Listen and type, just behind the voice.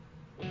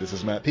This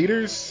is Matt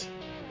Peters.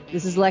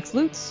 This is Lex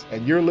Lutz.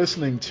 And you're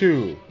listening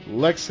to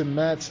Lex and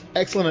Matt's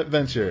Excellent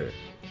Adventure.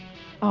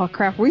 Oh,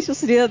 crap. Are we supposed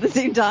to do that at the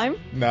same time?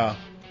 No.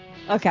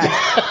 Okay.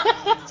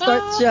 Start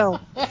the show.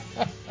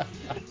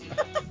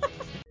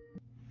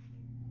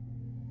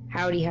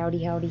 Howdy,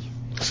 howdy, howdy.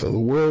 So the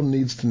world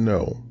needs to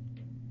know.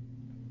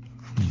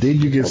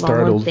 Did you get Hold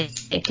startled? on 1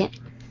 second.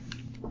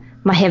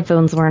 My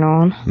headphones weren't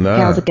on. Nah.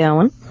 How's it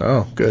going?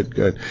 Oh, good,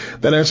 good.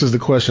 That answers the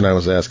question I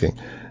was asking.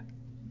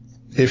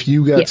 If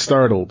you got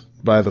startled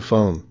by the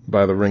phone,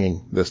 by the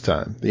ringing this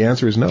time, the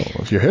answer is no.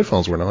 If your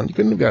headphones weren't on, you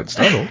couldn't have gotten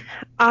startled.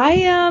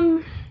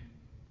 I'm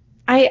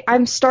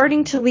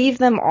starting to leave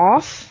them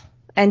off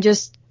and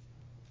just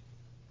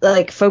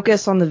like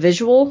focus on the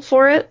visual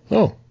for it.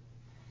 Oh.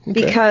 Okay.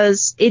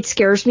 Because it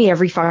scares me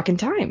every fucking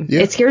time.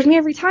 Yeah. It scares me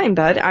every time,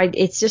 bud.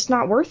 It's just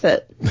not worth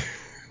it.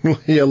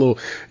 Yeah, a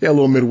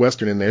little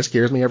Midwestern in there.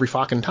 Scares me every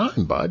fucking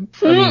time, bud.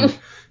 I mean,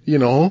 you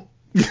know.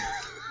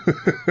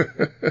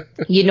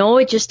 You know,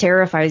 it just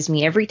terrifies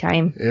me every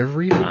time.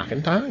 Every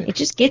fucking time. It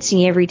just gets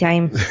me every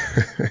time.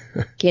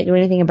 Can't do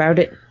anything about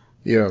it.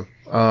 Yeah.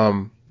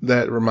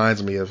 That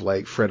reminds me of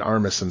like Fred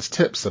Armisen's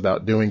tips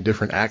about doing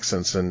different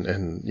accents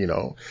and, you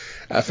know,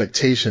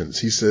 affectations.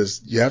 He says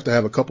you have to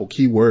have a couple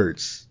key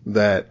words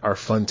that are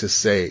fun to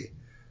say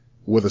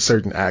with a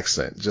certain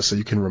accent, just so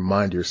you can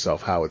remind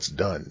yourself how it's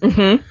done.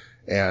 Mm-hmm.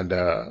 And,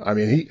 I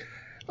mean,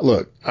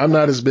 look, I'm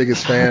not his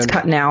biggest fan. It's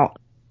cutting out.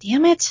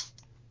 Damn it.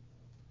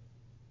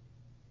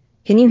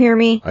 Can you hear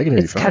me? I can hear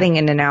you It's fine. cutting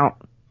in and out.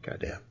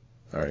 Goddamn.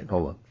 All right,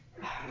 hold on.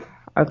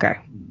 Okay.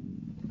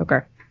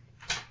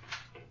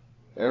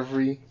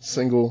 Every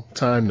single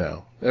time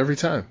now. Every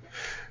time.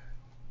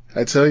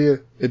 I tell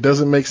you, it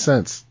doesn't make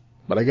sense.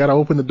 But I gotta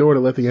open the door to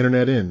let the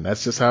internet in.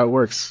 That's just how it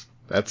works.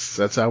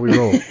 That's how we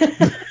roll.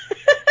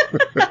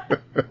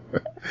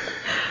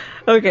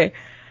 Okay.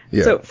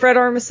 Yeah. So Fred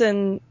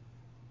Armisen.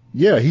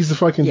 Yeah, he's a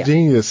fucking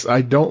genius.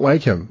 I don't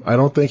like him. I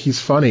don't think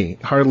he's funny,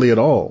 hardly at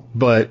all.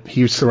 But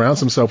he surrounds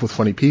himself with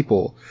funny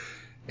people.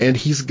 And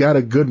he's got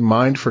a good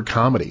mind for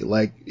comedy.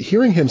 Like,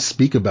 hearing him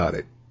speak about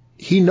it,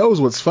 he knows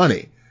what's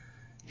funny.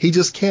 He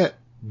just can't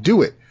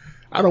do it.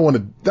 I don't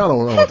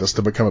want this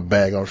to become a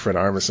bag on Fred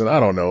Armisen. I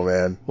don't know,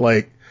 man.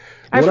 Like,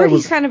 I've heard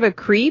he's kind of a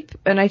creep,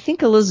 and I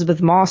think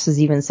Elizabeth Moss has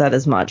even said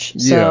as much.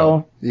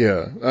 So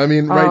yeah. I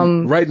mean,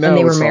 right now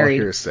it's all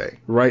hearsay.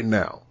 Right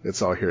now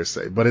it's all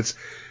hearsay. But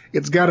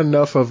it's got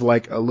enough of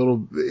like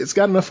it's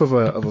got enough of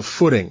a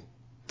footing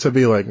to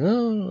be like,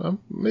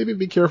 maybe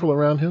be careful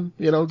around him.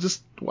 You know,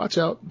 just watch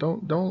out.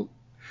 Don't go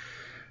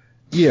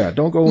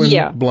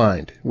in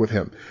blind with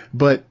him.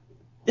 But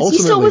is he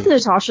still with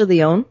Natasha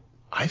Lyonne?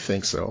 I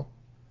think so.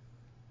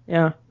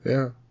 Yeah.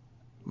 Yeah.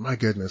 My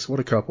goodness, what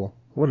a couple.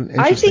 What an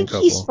interesting couple. I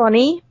think he's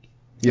funny.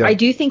 Yeah. I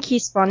do think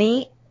he's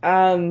funny.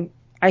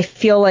 I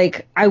feel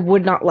like I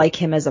would not like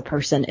him as a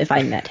person if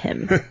I met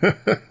him.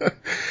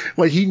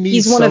 Like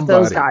he's one somebody. Of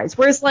those guys.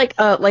 Whereas like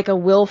a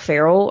Will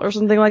Ferrell or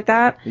something like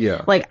that.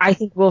 Yeah. Like I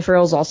think Will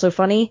Ferrell's also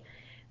funny.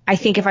 I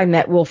think if I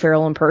met Will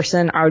Ferrell in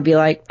person, I would be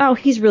like, oh,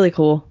 he's really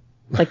cool.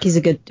 Like he's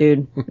a good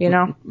dude, you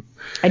know?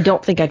 I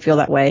don't think I'd feel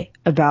that way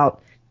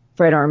about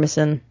Fred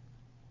Armisen.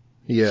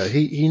 Yeah,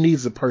 he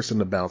needs a person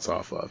to bounce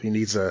off of. He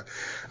needs a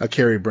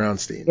Carrie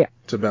Brownstein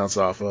to bounce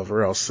off of,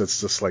 or else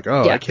it's just like,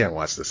 I can't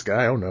watch this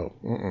guy. Oh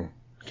no,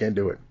 can't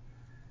do it.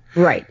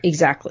 Right,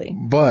 exactly.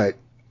 But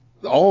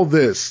all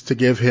this to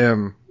give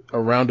him a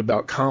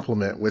roundabout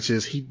compliment, which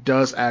is he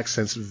does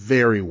accents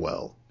very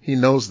well. He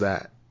knows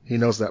that. He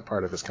knows that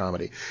part of his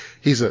comedy.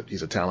 He's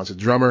a talented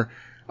drummer.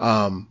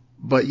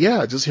 But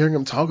yeah, just hearing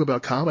him talk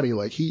about comedy,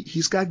 like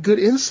he's got good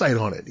insight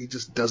on it. He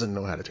just doesn't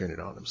know how to turn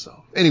it on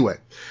himself. Anyway.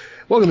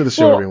 Welcome to the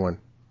show, everyone.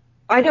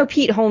 I know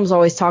Pete Holmes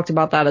always talked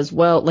about that as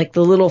well, like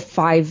the little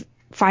 5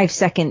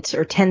 second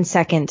or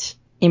 10-second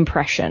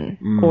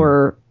impression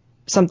or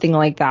something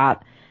like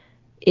that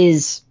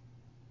is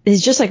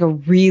just like a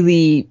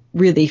really,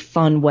 really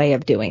fun way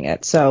of doing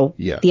it. So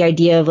the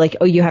idea of like,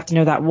 you have to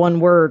know that one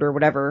word or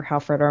whatever, how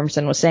Fred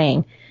Armisen was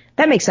saying,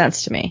 that makes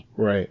sense to me.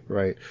 Right.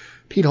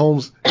 Pete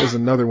Holmes is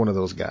another one of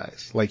those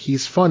guys. Like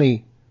he's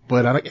funny.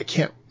 But I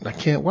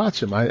can't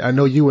watch him. I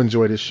know you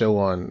enjoyed his show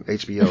on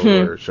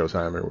HBO or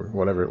Showtime or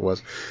whatever it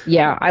was.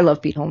 Yeah, I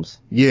love Pete Holmes.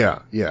 Yeah.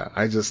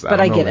 But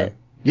I get it.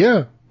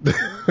 Yeah.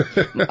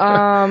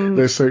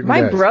 There's certain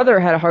my guys. brother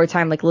had a hard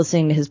time like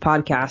listening to his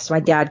podcast. My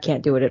dad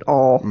can't do it at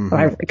all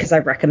because I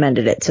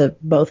recommended it to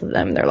both of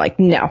them. They're like,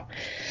 no.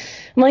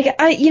 I'm like,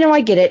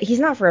 I get it.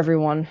 He's not for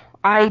everyone.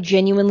 I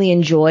genuinely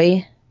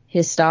enjoy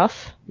his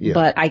stuff,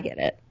 but I get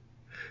it.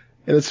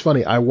 And it's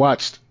funny. I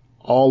watched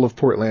all of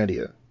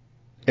Portlandia.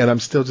 And I'm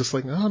still just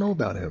like, I don't know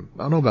about him.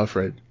 I don't know about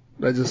Fred.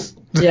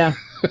 Yeah.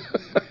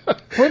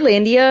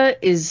 Portlandia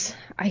is,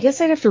 I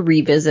guess I'd have to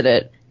revisit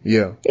it.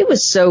 Yeah. It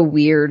was so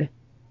weird,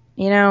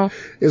 you know?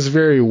 It's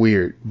very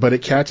weird, but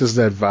it catches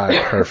that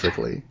vibe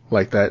perfectly.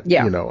 Like that,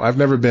 you know, I've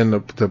never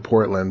been to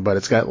Portland, but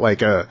it's got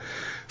like a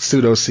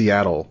pseudo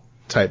Seattle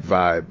type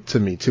vibe to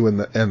me too, and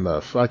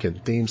the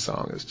fucking theme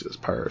song is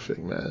just perfect,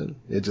 man.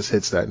 It just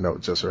hits that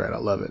note just right. I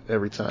love it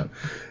every time.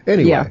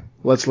 Anyway,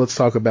 let's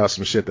talk about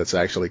some shit that's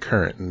actually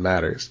current and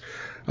matters.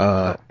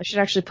 I should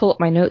actually pull up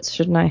my notes,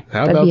 shouldn't I?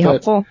 That'd be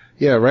helpful.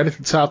 Yeah, right at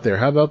the top there.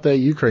 How about that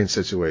Ukraine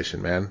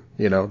situation, man?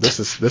 You know, this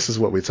is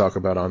what we talk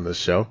about on this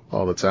show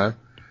all the time.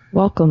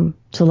 Welcome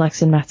to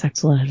Lex and Matt's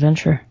Excellent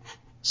Adventure,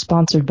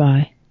 sponsored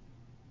by.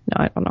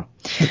 No, I don't know.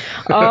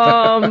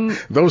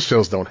 Those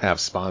shows don't have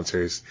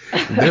sponsors.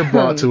 They're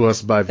brought to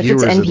us by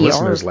viewers and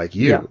listeners like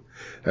you. Yeah.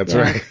 That's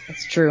right.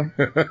 That's true.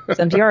 It's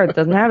NPR. It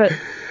doesn't have it.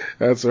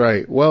 That's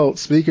right. Well,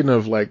 speaking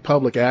of like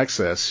public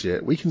access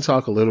shit, we can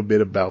talk a little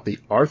bit about the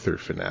Arthur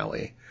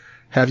finale.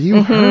 Have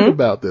you heard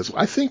about this?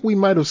 I think we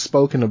might have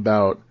spoken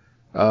about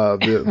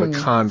the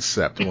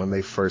concept when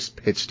they first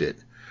pitched it.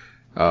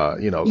 How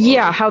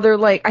they're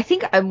like, I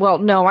think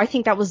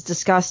that was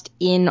discussed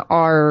in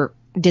our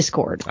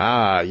Discord.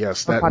 Ah,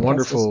 yes, that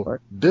wonderful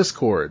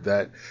Discord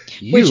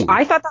which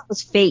I thought that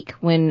was fake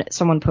when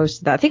someone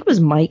posted that. I think it was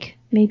Mike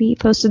maybe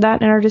posted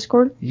that in our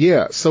Discord.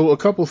 Yeah, so a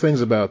couple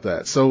things about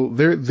that. So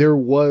there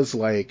was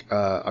like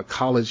a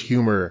College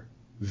Humor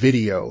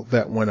video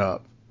that went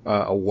up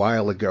a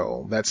while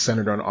ago that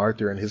centered on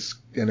Arthur and his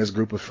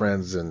group of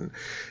friends, and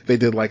they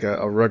did like a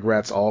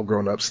Rugrats all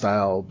grown up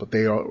style, but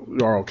they are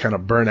all kind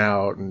of burnt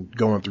out and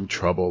going through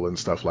trouble and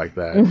stuff like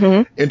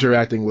that,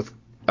 interacting with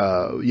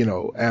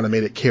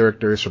animated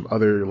characters from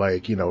other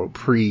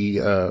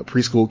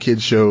preschool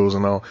kids shows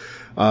and all.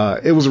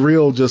 It was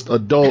real just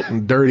adult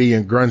and dirty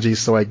and grungy.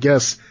 So I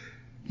guess,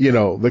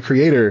 the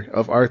creator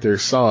of Arthur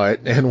saw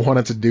it and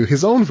wanted to do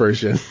his own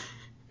version.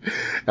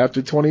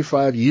 After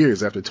 25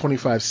 years, after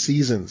 25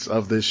 seasons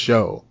of this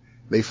show,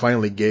 they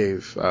finally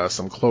gave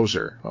some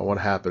closure on what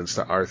happens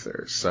to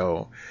Arthur.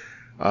 So,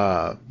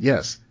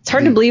 yes. It's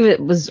hard to believe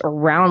it was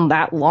around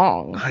that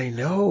long. I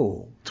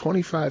know.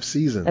 25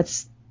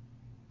 seasons.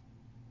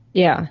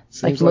 Yeah,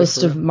 like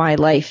most of my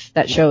life,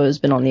 that show has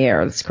been on the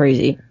air. That's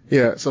crazy.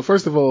 Yeah, so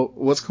first of all,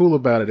 what's cool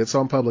about it, it's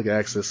on public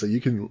access, so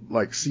you can,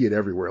 see it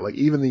everywhere. Like,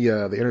 even the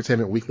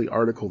Entertainment Weekly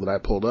article that I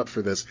pulled up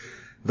for this,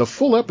 the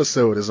full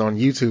episode is on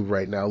YouTube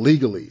right now,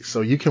 legally,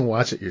 so you can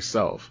watch it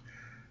yourself.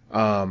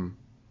 Yeah,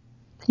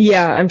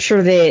 I'm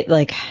sure they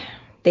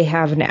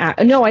have an app.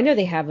 No, I know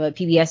they have a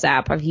PBS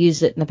app. I've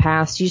used it in the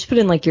past. You just put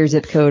in, your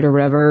zip code or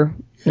whatever,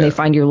 and they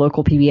find your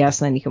local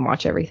PBS, and then you can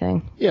watch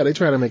everything. Yeah, they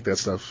try to make that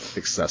stuff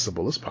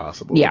accessible as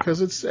possible. Yeah. Because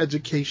it's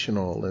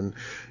educational, and,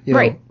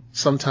 right.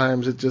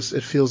 Sometimes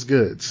it feels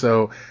good.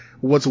 So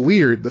what's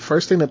weird, the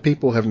first thing that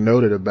people have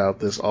noted about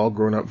this all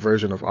grown up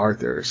version of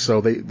Arthur,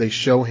 so they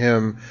show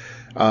him,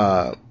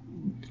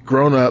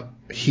 grown up,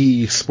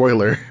 he,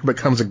 spoiler,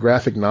 becomes a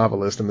graphic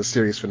novelist in the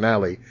series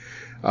finale.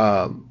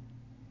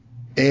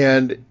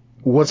 And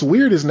what's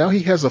weird is now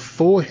he has a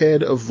full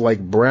head of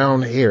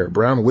brown hair,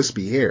 brown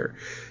wispy hair.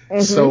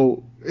 Mm-hmm.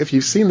 So if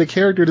you've seen the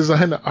character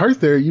design of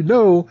Arthur,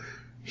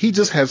 he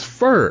just has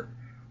fur.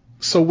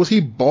 So was he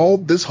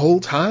bald this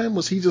whole time?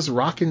 Was he just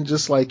rocking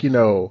just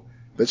the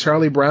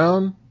Charlie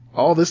Brown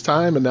all this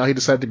time, and now he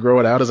decided to grow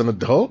it out as an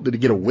adult? Did he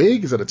get a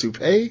wig? Is that a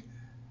toupee?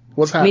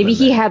 What's happening? Maybe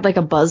he had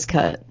a buzz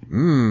cut.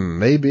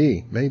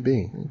 Maybe.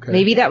 Okay.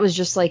 Maybe that was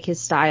just his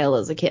style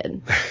as a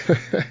kid.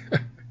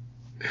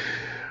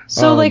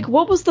 So,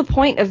 what was the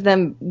point of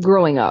them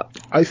growing up?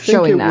 I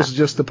think it was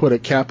just to put a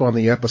cap on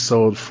the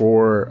episode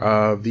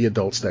for the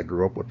adults that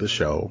grew up with the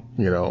show,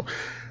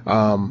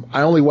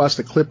 I only watched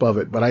a clip of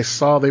it, but I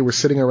saw they were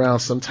sitting around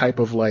some type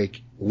of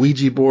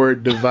Ouija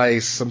board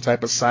device, some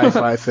type of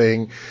sci-fi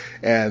thing,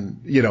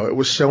 and, it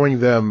was showing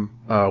them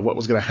what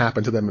was going to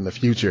happen to them in the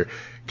future.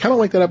 Kind of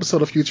like that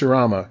episode of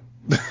Futurama,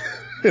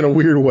 in a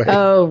weird way.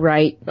 Oh,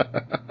 right.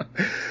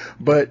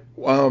 But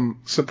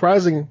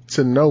surprising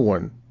to no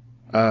one,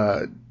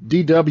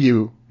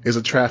 DW is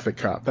a traffic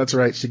cop. That's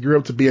right. She grew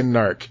up to be a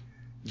narc,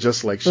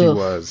 just like she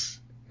was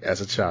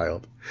as a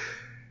child.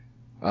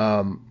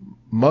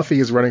 Muffy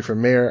is running for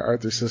mayor.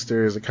 Arthur's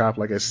sister is a cop,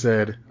 like I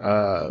said.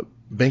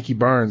 Banky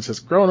Barnes has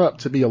grown up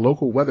to be a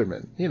local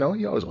weatherman. He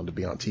always wanted to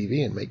be on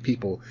TV and make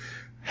people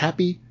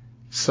happy.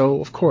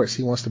 So, of course,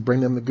 he wants to bring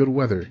them the good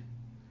weather.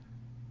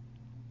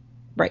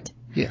 Right.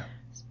 Yeah.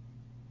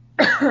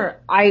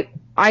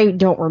 I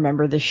don't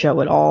remember this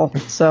show at all,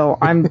 so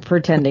I'm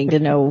pretending to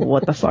know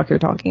what the fuck you're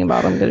talking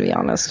about. I'm going to be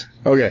honest.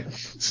 Okay.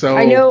 So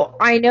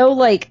I know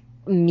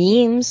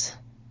memes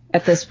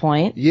at this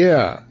point.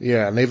 Yeah,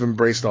 and they've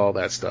embraced all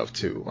that stuff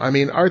too. I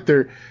mean,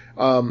 Arthur,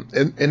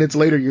 in its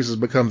later years has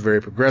become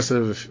very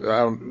progressive.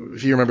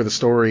 If you remember the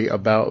story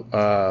about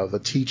the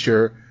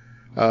teacher,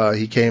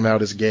 he came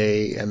out as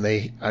gay, and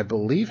they, I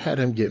believe, had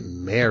him get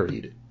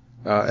married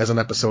as an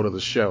episode of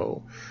the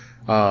show.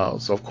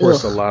 So of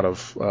course a lot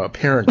of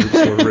parent groups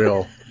were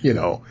real,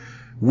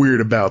 weird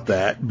about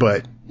that.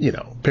 But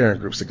parent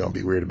groups are gonna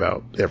be weird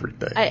about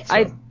everything.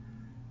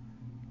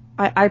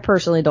 I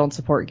personally don't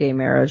support gay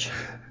marriage.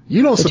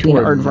 You don't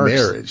support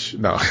marriage.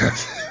 No.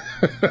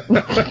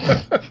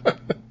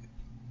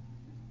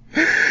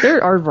 They're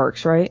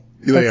aardvarks, right?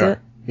 They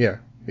are. Yeah.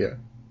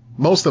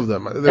 Most of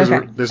them.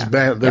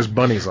 There's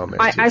bunnies on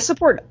there. I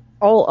support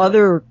all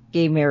other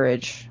gay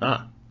marriage.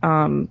 Ah.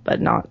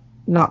 But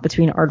not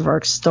between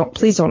aardvarks.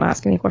 Please don't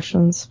ask any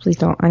questions. Please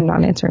don't. I'm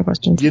not answering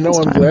questions. You know,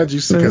 I'm glad you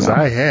said, because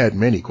I had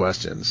many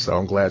questions, so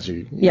I'm glad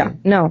you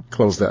no.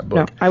 closed that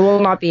book. No, I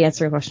will not be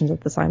answering questions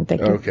at this time.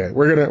 Thank you. Okay,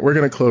 we're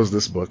gonna close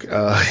this book.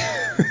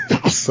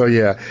 So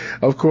yeah,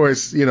 of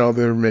course, there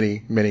are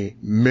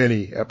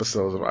many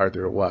episodes of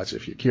Arthur to watch.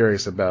 If you're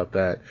curious about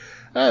that,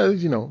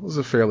 it was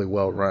a fairly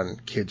well-run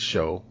kids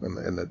show in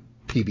the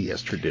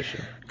PBS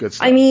tradition. Good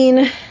stuff. I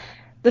mean,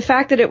 the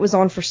fact that it was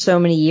on for so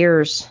many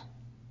years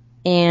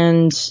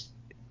and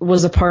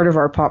was a part of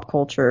our pop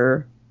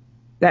culture,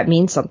 that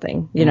means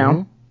something, you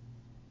know?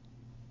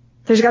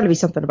 There's got to be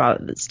something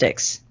about it that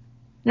sticks.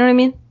 You know what I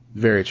mean?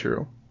 Very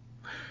true.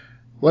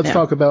 Let's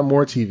talk about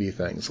more TV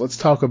things. Let's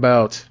talk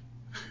about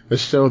a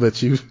show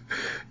that you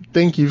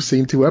think you've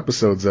seen 2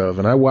 episodes of,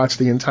 and I watched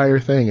the entire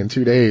thing in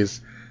 2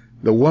 days.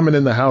 The Woman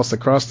in the House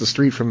Across the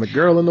Street from the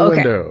Girl in the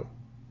Window.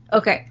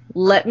 Okay,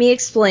 let me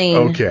explain.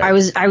 Okay. I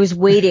was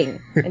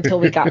waiting until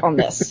we got on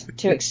this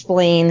to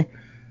explain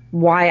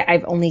why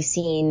I've only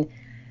seen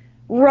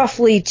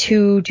roughly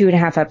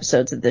 2.5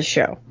 episodes of this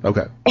show.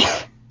 Okay.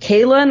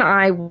 Kayla and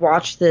I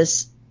watched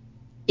this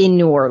in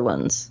New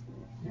Orleans.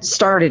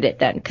 Started it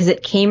then, because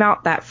it came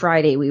out that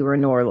Friday we were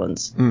in New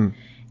Orleans.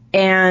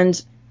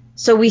 And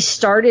so we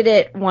started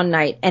it one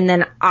night, and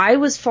then I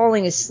was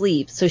falling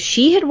asleep. So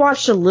she had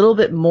watched a little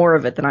bit more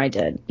of it than I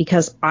did,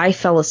 because I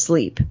fell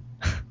asleep.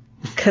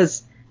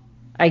 Because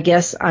I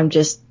guess I'm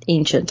just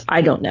ancient.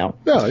 I don't know.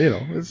 No,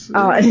 it's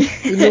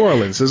in New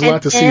Orleans. There's a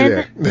lot to see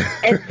there.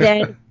 And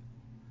then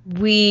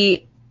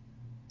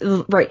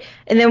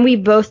and then we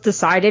both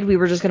decided we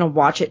were just going to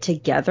watch it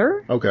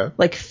together. Okay.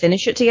 Like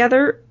finish it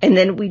together, and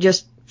then we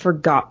just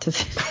forgot to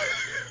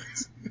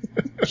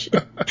finish.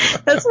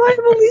 That's why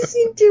I've only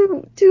seen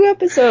two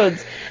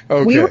episodes.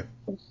 Okay. We were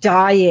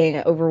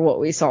dying over what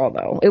we saw,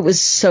 though. It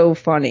was so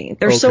funny.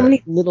 There's so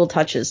many little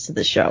touches to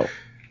the show.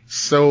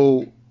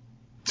 So,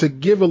 to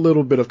give a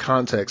little bit of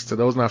context to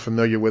those not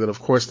familiar with it, of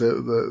course,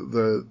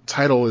 the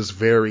title is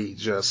very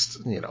just,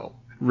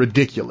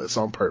 ridiculous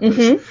on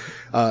purpose.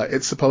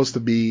 It's supposed to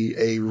be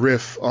a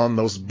riff on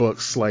those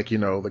books like,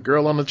 The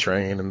Girl on the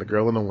Train and The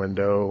Girl in the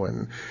Window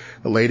and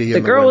The Lady in the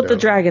Window. The Girl with the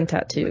Dragon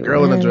Tattoo. The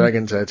Girl in the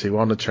Dragon Tattoo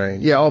on the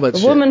Train. Yeah, all that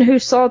shit. The Woman Who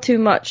Saw Too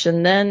Much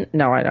and then...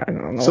 No, I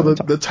don't know. So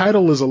the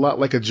title is a lot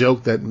like a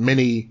joke that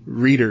many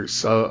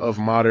readers of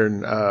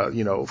modern,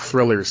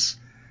 thrillers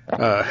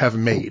have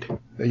made.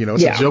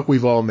 It's a joke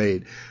we've all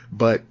made.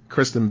 But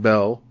Kristen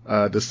Bell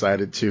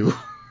decided to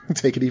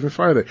take it even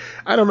farther.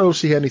 I don't know if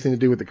she had anything to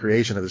do with the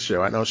creation of the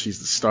show. I know she's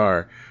the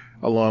star,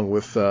 along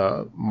with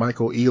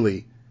Michael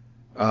Ealy.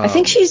 I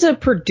think she's a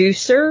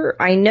producer.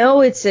 I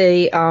know it's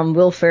a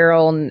Will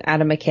Ferrell and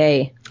Adam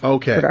McKay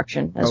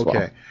production as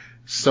well.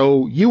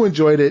 So you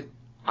enjoyed it.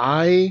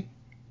 I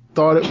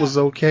thought it was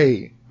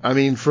okay. I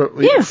mean,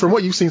 from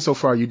what you've seen so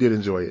far, you did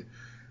enjoy it.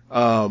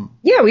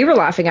 Yeah, we were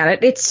laughing at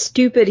it. It's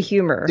stupid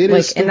humor. It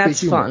is stupid and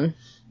that's humor. Fun.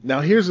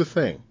 Now, here's the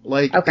thing.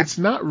 It's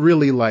not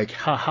really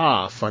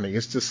haha funny.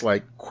 It's just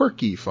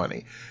quirky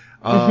funny.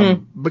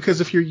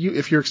 Because if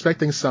you're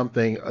expecting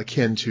something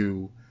akin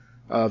to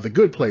The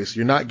Good Place,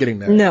 you're not getting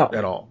that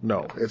at all.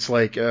 No, it's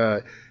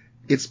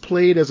it's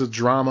played as a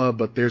drama,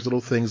 but there's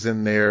little things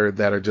in there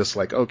that are just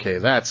okay,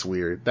 that's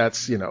weird.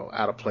 That's,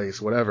 out of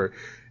place, whatever.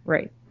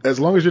 Right. As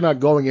long as you're not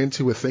going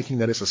into it thinking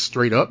that it's a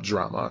straight up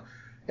drama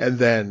and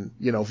then,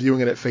 viewing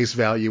it at face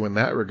value in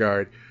that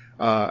regard,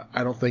 I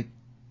don't think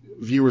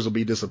viewers will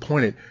be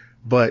disappointed,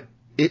 but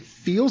it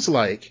feels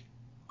like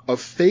a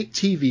fake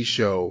TV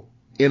show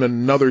in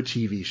another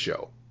TV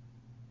show.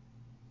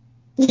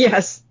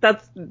 Yes,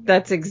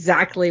 that's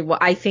exactly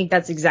what I think.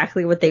 That's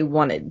exactly what they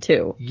wanted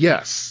too.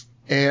 Yes,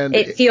 and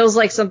it feels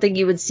like something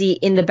you would see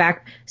in the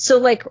back. So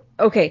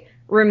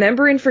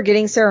remember in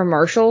Forgetting Sarah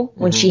Marshall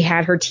when she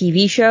had her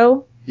TV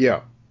show?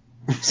 Yeah.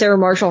 Sarah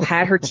Marshall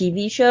had her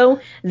TV show.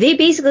 They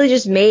basically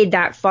just made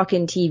that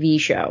fucking TV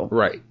show.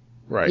 Right.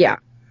 Yeah.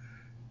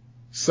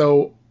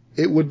 So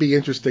it would be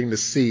interesting to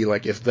see,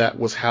 if that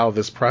was how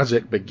this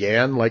project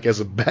began, as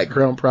a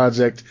background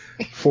project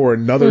for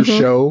another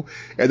show,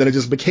 and then it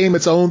just became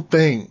its own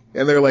thing.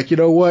 And they're like, you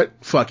know what?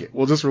 Fuck it.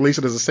 We'll just release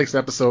it as a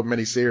 6-episode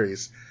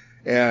miniseries.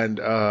 And,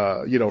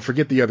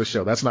 forget the other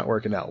show. That's not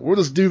working out. We'll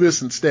just do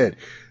this instead.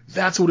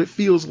 That's what it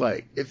feels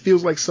like. It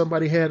feels like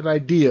somebody had an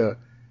idea,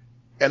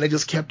 and they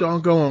just kept on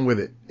going with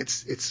it.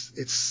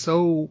 It's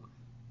so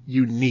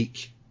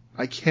unique.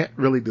 I can't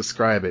really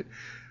describe it.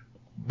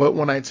 But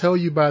when I tell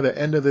you by the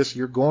end of this,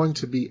 you're going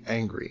to be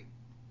angry.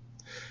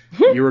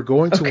 You are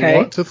going to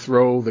want to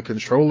throw the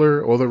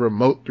controller or the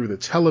remote through the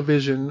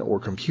television or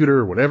computer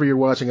or whatever you're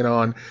watching it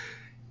on.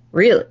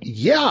 Really?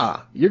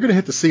 Yeah. You're going to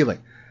hit the ceiling.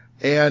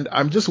 And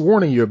I'm just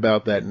warning you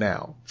about that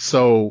now.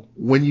 So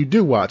when you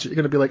do watch it, you're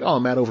going to be like, oh,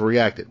 Matt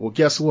overreacted. Well,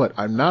 guess what?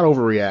 I'm not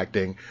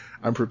overreacting.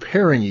 I'm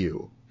preparing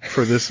you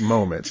for this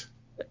moment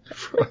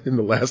in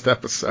the last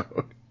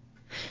episode.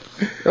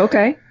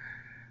 Okay.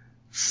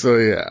 So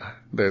yeah,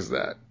 there's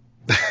that.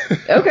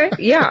 Okay.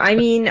 Yeah. I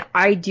mean,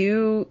 I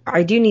do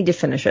need to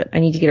finish it. I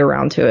need to get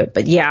around to it.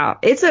 But yeah,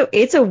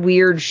 it's a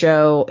weird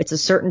show. It's a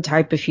certain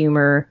type of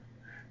humor.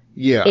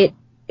 Yeah.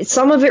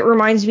 Some of it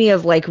reminds me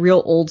of like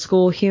real old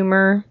school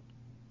humor,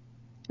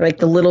 like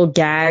the little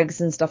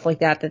gags and stuff like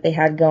that they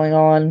had going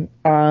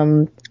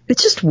on.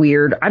 It's just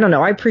weird. I don't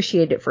know. I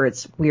appreciate it for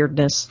its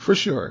weirdness. For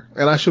sure.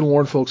 And I should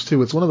warn folks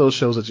too, it's one of those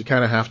shows that you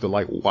kind of have to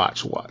like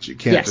watch. You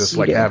can't just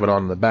like have it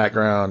on in the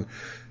background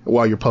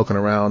while you're poking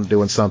around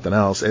doing something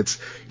else. It's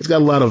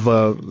got a lot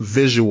of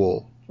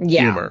visual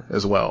humor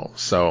as well.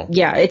 So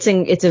yeah, it's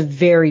a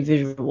very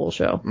visual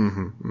show.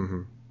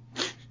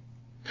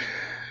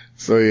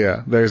 So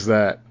yeah, there's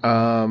that.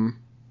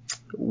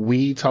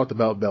 We talked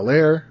about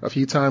Bel-Air a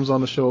few times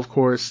on the show, of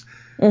course.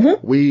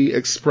 We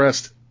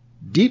expressed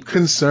deep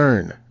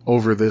concern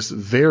over this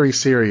very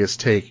serious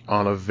take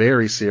on a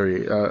very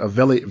serious,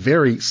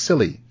 very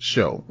silly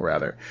show,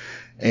 rather.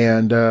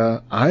 And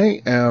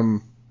I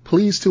am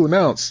pleased to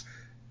announce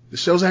the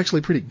show's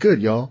actually pretty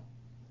good, y'all.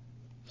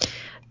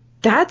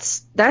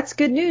 That's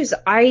good news.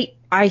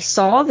 I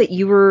saw that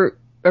you were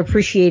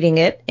appreciating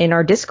it in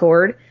our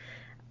Discord.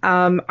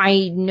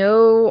 I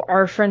know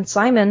our friend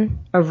Simon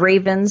of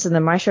Ravens and the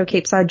My Show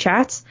Cape Side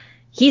chats.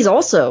 He's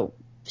also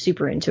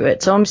super into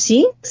it. So I'm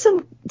seeing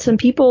some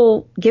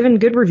people giving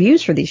good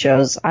reviews for these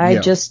shows.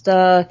 I'm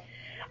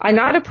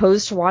not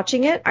opposed to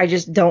watching it. I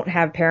just don't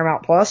have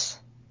Paramount Plus.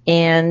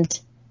 And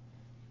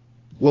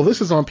well,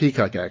 this is on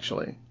Peacock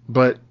actually,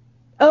 but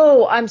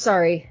oh, I'm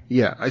sorry.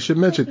 Yeah, I should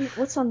mention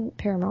what's on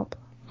Paramount.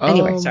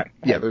 Anyway, sorry.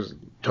 Yeah, there's a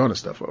ton of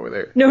stuff over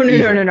there. No.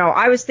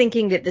 I was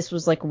thinking that this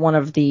was like one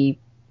of the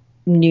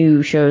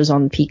new shows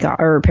on Peacock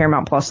or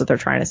Paramount Plus that they're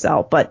trying to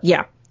sell. But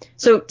yeah.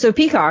 So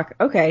Peacock,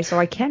 okay, so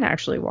I can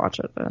actually watch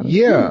it then.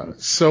 Yeah,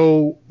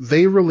 so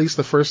they released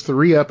the first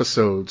 3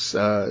 episodes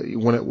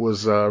when it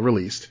was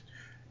released.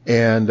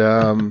 And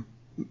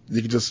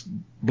you can just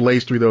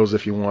blaze through those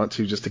if you want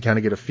to, just to kind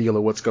of get a feel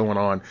of what's going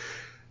on.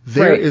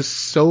 There is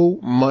so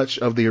much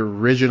of the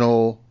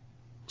original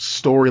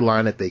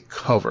storyline that they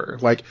cover.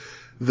 Like,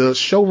 the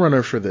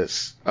showrunner for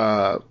this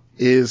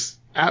is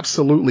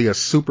absolutely a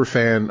super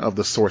fan of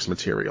the source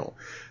material.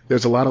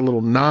 There's a lot of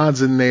little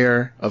nods in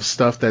there of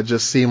stuff that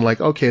just seem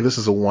like, okay, this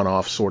is a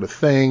one-off sort of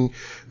thing.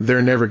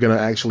 They're never going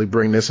to actually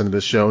bring this into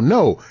the show.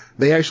 No,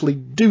 they actually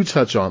do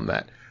touch on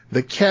that.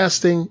 The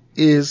casting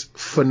is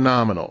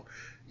phenomenal.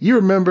 You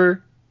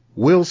remember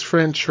Will's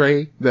friend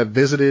Trey that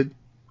visited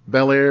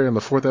Bel-Air in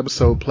the 4th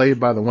episode, played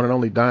by the one and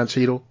only Don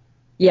Cheadle?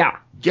 Yeah.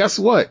 Guess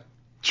what?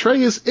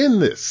 Trey is in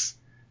this.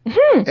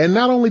 And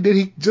not only did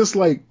he just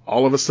like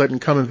all of a sudden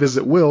come and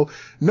visit Will,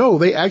 no,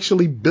 they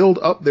actually build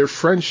up their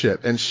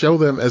friendship and show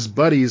them as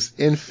buddies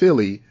in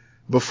Philly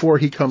before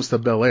he comes to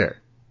Bel-Air.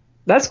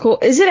 That's cool.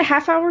 Is it a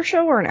half-hour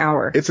show or an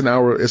hour? It's an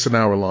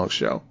hour long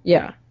show.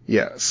 Yeah.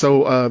 Yeah.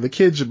 So the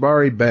kid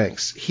Jabari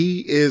Banks, he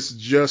is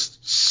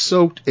just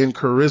soaked in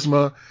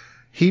charisma.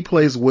 He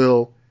plays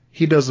Will.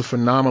 He does a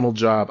phenomenal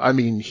job. I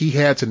mean, he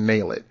had to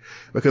nail it,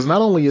 because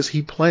not only is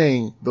he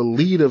playing the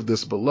lead of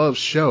this beloved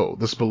show,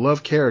 this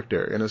beloved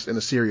character in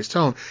a serious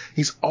tone,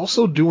 he's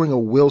also doing a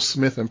Will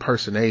Smith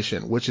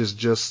impersonation, which is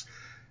just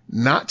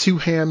not too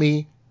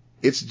hammy.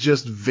 It's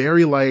just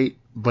very light,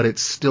 but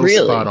it's still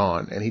spot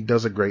on, and he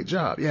does a great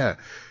job. Yeah.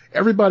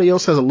 Everybody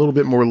else has a little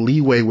bit more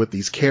leeway with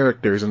these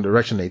characters and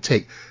direction they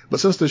take. But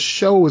since the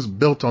show is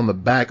built on the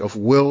back of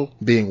Will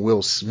being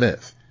Will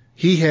Smith,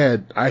 he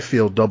had, I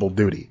feel, double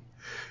duty.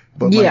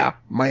 But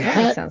my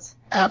hat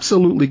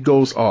absolutely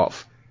goes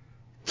off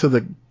to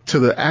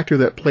the actor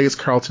that plays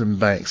Carlton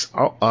Banks.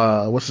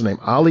 What's his name?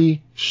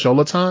 Ali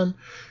Sholatan.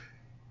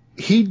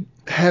 He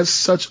has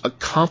such a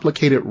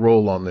complicated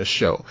role on this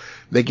show.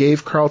 They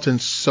gave Carlton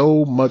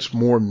so much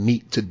more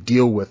meat to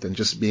deal with than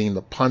just being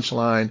the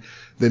punchline,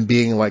 than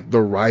being like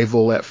the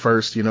rival at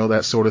first, you know,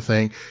 that sort of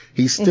thing.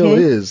 He still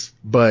is,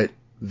 but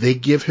they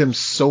give him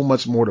so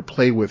much more to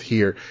play with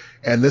here.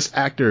 And this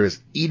actor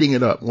is eating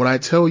it up. When I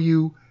tell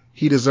you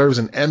he deserves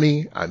an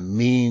Emmy, I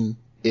mean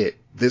it.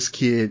 This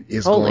kid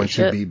is going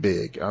to be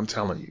big. I'm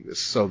telling you,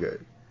 it's so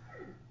good.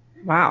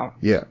 Wow.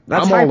 Yeah.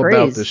 That's I'm all high praise.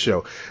 about this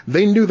show.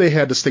 They knew they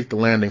had to stick the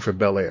landing for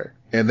Bel-Air,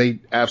 and they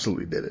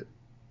absolutely did it.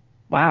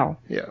 Wow.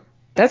 Yeah.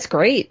 That's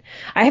great.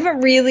 I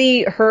haven't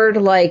really heard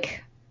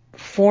like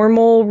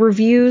formal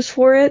reviews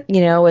for it,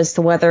 you know, as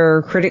to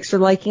whether critics are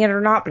liking it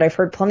or not, but I've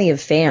heard plenty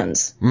of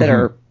fans that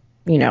are,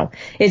 you know,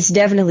 it's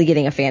definitely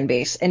getting a fan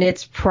base, and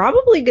it's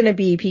probably going to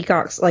be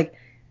Peacock's, like,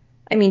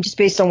 I mean, just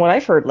based on what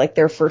I've heard, like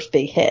their first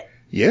big hit.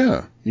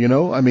 Yeah, you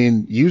know, I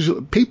mean,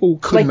 usually people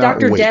could like not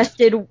Dr. wait. Death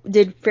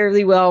did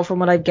fairly well from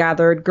what I've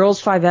gathered.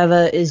 Girls 5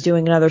 Eva is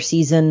doing another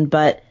season,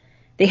 but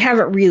they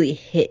haven't really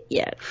hit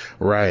yet.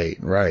 Right.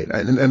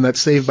 And that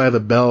Saved by the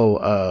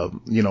Bell,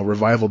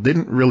 revival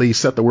didn't really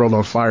set the world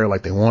on fire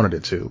like they wanted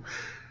it to.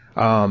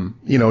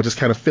 It just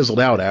kind of fizzled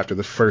out after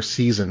the first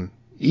season.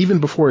 Even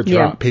before it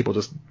dropped, people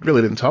just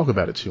really didn't talk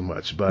about it too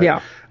much.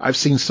 But I've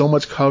seen so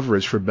much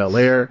coverage for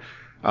Bel-Air.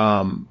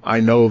 I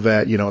know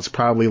that, it's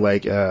probably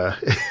like, the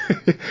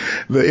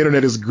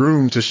internet is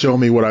groomed to show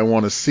me what I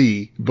want to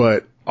see,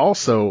 but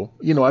also,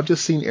 I've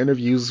just seen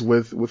interviews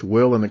with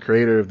Will and the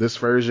creator of this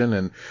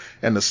version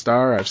and the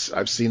star.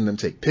 I've seen them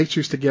take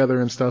pictures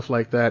together and stuff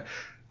like that.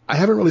 I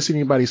haven't really seen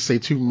anybody say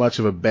too much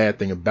of a bad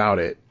thing about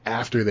it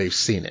after they've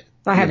seen it.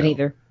 I haven't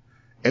either.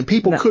 And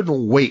people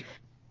couldn't wait.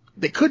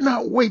 They could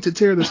not wait to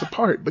tear this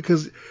apart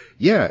because,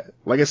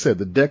 like I said,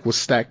 the deck was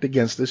stacked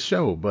against this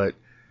show. But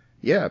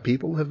yeah,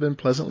 people have been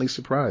pleasantly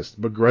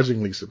surprised,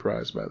 begrudgingly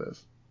surprised by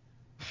this.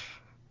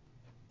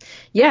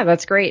 Yeah,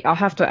 that's great. I'll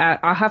have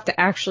to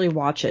actually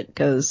watch it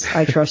because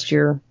I trust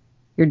your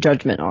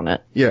judgment on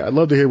it. Yeah, I'd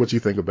love to hear what you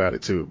think about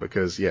it too,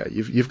 because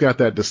you've got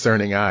that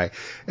discerning eye,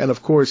 and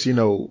of course,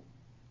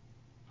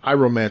 I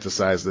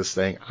romanticize this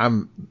thing.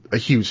 I'm a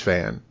huge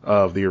fan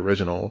of the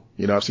original.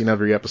 I've seen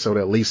every episode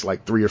at least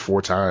like 3 or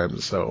 4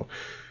 times. So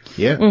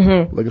yeah,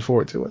 looking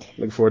forward to it.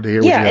 Looking forward to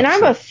hearing what you have to say. Yeah,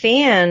 and I'm a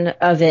fan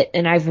of it,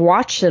 and I've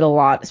watched it a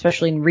lot,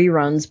 especially in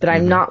reruns, but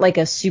I'm not like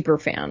a super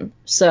fan.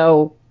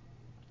 So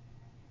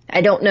I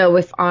don't know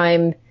if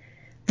I'm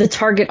the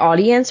target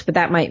audience, but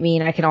that might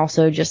mean I can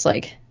also just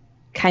like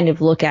kind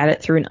of look at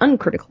it through an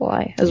uncritical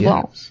eye as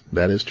well.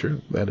 That is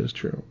true. That is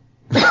true.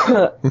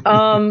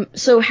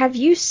 So have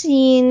you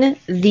seen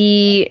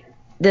the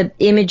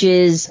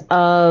images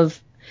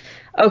of,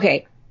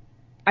 okay,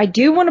 I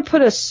do want to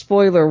put a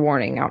spoiler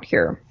warning out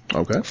here.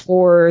 Okay.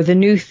 For the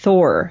new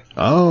Thor.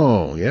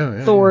 Oh,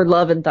 yeah. Thor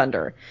Love and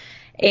Thunder.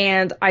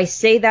 And I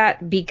say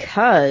that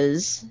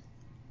because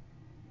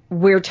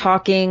we're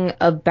talking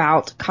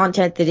about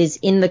content that is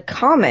in the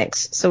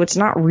comics. So it's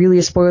not really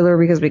a spoiler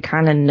because we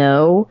kind of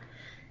know.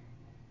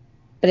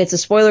 But it's a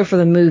spoiler for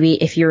the movie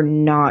if you're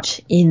not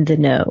in the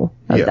know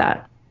of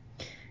that.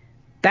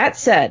 That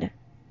said,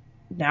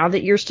 now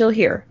that you're still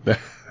here,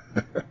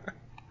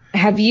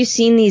 have you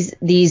seen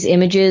these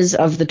images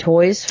of the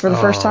toys for the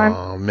first time?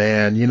 Oh,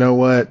 man. You know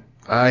what?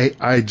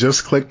 I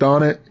just clicked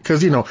on it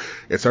because,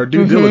 it's our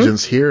due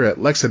diligence here at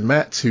Lex and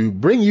Matt to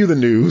bring you the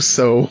news.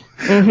 So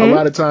a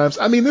lot of times,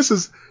 I mean, this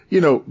is,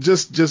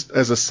 just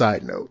as a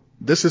side note,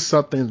 this is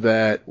something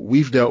that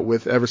we've dealt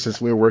with ever since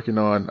we were working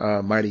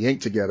on Mighty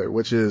Inc. together,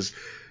 which is,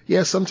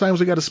 sometimes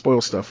we got to spoil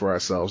stuff for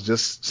ourselves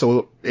just so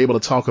we're able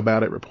to talk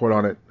about it, report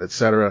on it,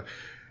 etc.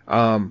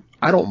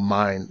 I don't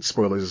mind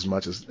spoilers as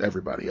much as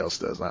everybody else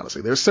does,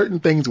 honestly. There's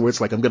certain things where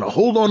it's like, I'm going to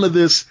hold on to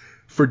this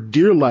for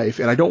dear life,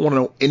 and I don't want to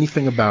know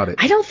anything about it.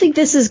 I don't think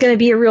this is going to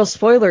be a real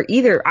spoiler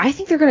either. I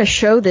think they're going to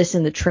show this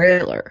in the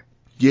trailer.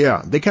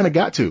 Yeah, they kind of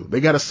got to.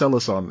 They got to sell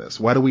us on this.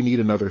 Why do we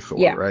need another Thor,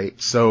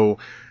 right? So,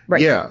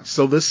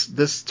 so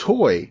this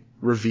toy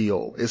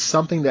reveal is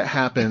something that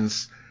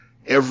happens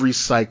every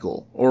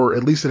cycle, or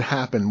at least it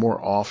happened more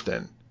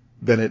often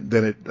than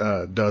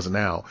it does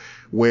now,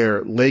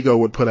 where Lego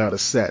would put out a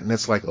set and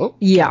it's like, all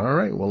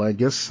right, well, I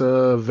guess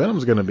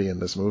Venom's going to be in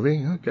this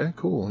movie. Okay,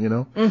 cool,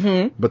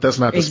 But that's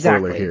not the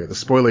spoiler here. The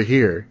spoiler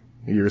here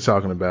you were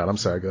talking about. I'm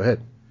sorry, go ahead.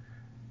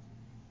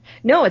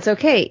 No, it's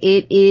okay.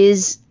 It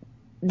is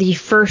the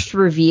first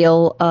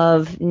reveal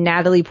of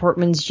Natalie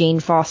Portman's Jane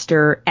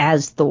Foster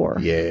as Thor.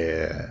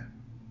 Yeah.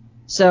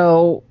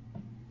 So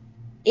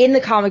in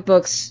the comic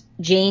books,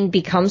 Jane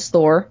becomes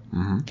Thor.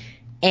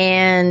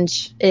 And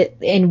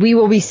we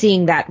will be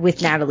seeing that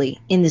with Natalie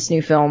in this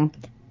new film.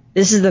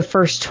 This is the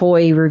first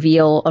toy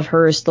reveal of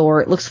her as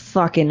Thor. It looks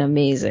fucking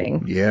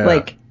amazing. Yeah.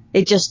 Like,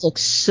 it just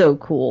looks so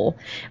cool.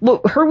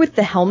 Well, her with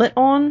the helmet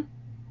on,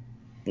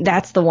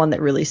 that's the one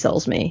that really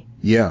sells me.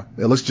 Yeah,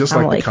 it looks just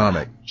like the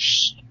comic.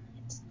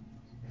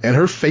 And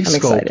her face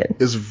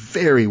sculpt is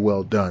very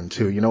well done,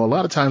 too. A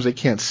lot of times they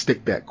can't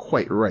stick that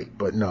quite right.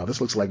 But no, this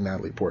looks like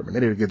Natalie Portman.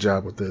 They did a good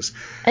job with this.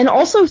 And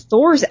also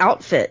Thor's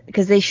outfit,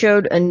 because they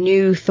showed a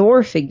new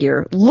Thor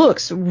figure,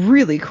 looks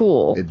really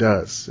cool. It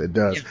does. It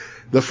does. Yeah.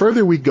 The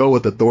further we go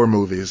with the Thor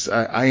movies,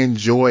 I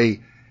enjoy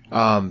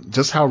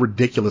just how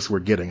ridiculous we're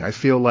getting. I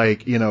feel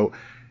like,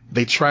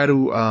 they try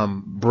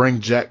to bring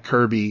Jack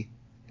Kirby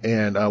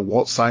and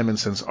Walt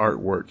Simonson's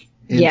artwork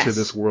into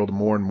this world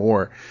more and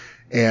more.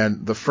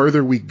 And the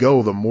further we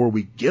go, the more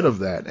we get of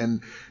that. And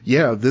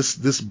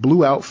this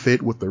blue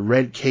outfit with the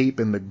red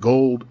cape and the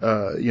gold,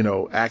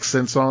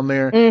 accents on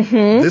there,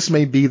 this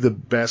may be the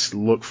best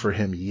look for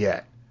him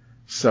yet.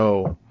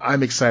 So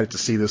I'm excited to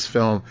see this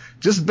film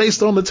just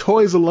based on the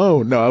toys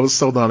alone. No, I was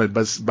sold on it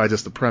by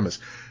just the premise.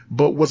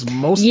 But what's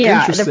most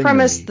interesting the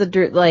premise, to me,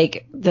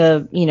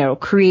 the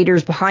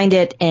creators behind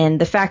it, and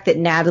the fact that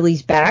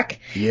Natalie's back.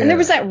 Yeah. And there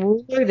was that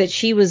rumor that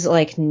she was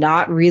like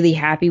not really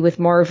happy with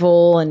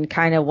Marvel and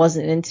kind of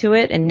wasn't into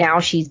it, and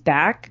now she's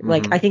back.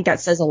 Like, I think that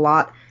says a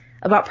lot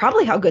about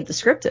probably how good the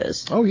script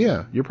is. Oh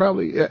yeah,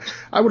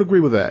 I would agree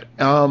with that.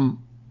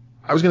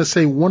 I was going to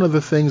say one of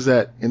the things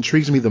that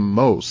intrigues me the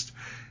most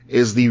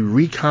is the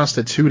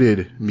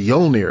reconstituted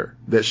Mjolnir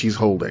that she's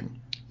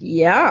holding.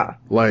 Yeah.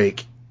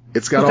 Like,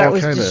 it's got all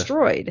kind of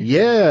destroyed.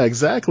 Yeah,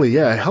 exactly.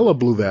 Yeah, Hela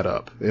blew that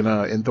up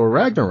in Thor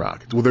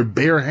Ragnarok with her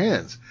bare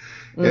hands.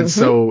 And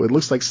so it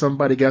looks like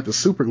somebody got the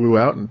super glue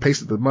out and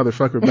pasted the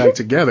motherfucker back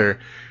together.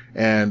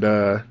 And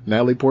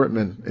Natalie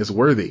Portman is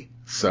worthy.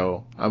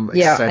 So I'm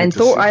excited and to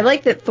Thor, see. I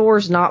like that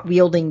Thor's not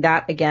wielding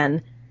that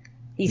again.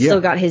 He's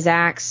still got his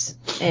axe,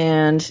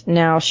 and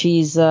now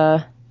she's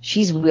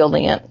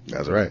wielding it.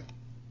 That's right.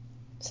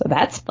 So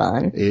that's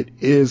fun. It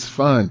is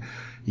fun.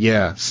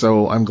 Yeah,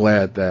 so I'm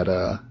glad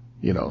that,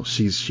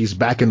 she's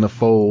back in the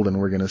fold, and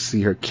we're going to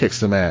see her kick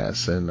some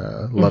ass in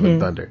Love and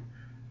Thunder.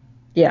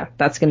 Yeah,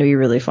 that's going to be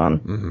really fun.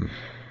 Mm-hmm.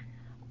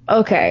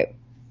 Okay.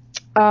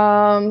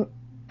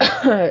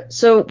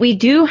 So we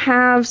do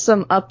have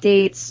some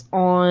updates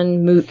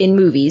in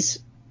movies.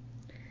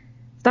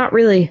 It's not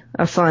really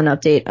a fun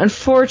update,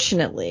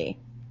 unfortunately.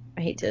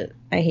 I hate to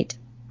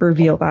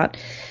reveal that.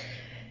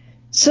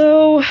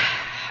 So,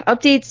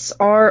 updates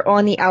are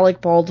on the Alec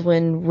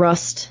Baldwin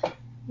Rust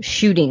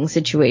shooting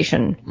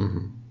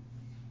situation.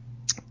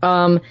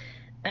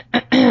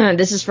 Mm-hmm.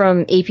 This is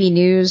from AP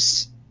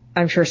News.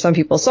 I'm sure some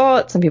people saw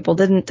it, some people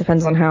didn't.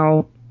 Depends on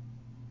how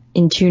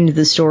in tune to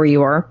the story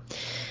you are.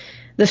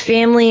 The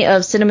family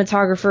of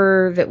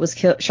cinematographer that was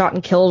shot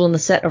and killed on the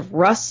set of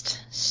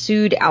Rust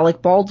sued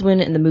Alec Baldwin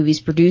and the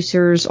movie's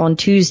producers on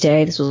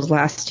Tuesday. This was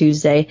last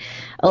Tuesday,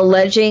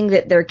 alleging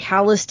that their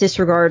callous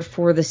disregard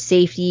for the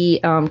safety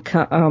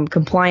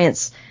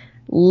compliance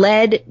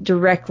led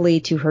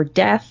directly to her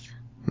death.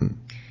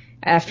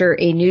 After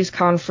a news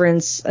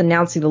conference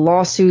announcing the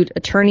lawsuit,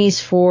 attorneys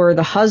for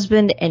the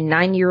husband and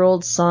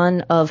 9-year-old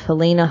son of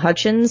Helena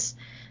Hutchins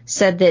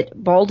said that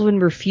Baldwin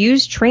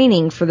refused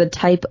training for the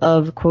type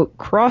of, quote,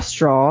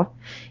 cross-draw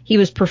he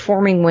was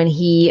performing when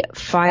he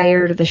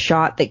fired the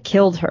shot that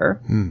killed her.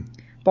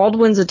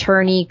 Baldwin's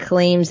attorney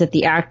claims that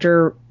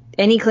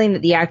any claim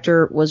that the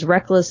actor was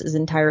reckless is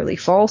entirely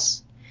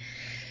false.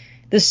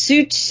 The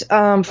suit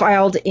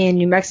filed in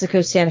New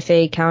Mexico Santa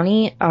Fe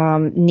County,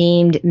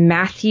 named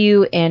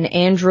Matthew and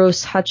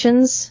Andros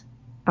Hutchins,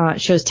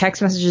 shows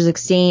text messages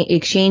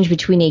exchanged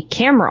between a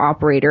camera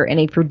operator and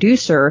a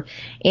producer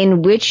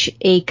in which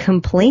a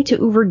complaint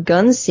over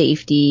gun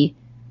safety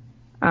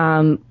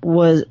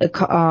was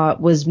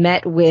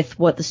met with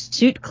what the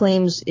suit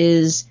claims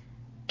is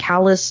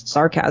callous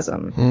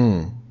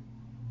sarcasm.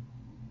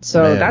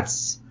 So Man.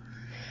 that's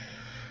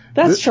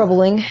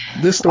troubling.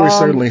 This story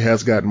certainly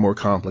has gotten more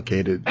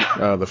complicated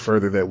the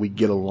further that we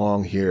get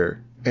along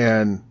here.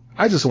 And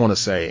I just want to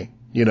say,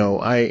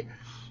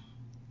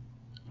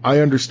 I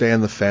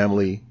understand the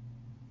family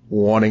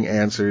wanting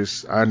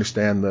answers. I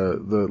understand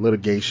the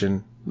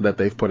litigation that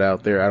they've put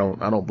out there.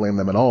 I don't blame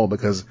them at all,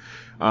 because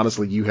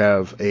honestly, you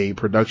have a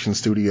production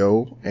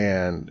studio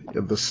and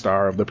the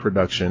star of the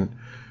production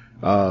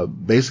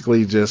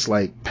basically just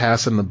like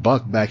passing the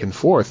buck back and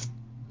forth,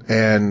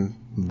 and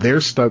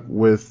they're stuck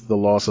with the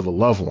loss of a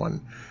loved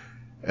one,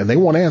 and they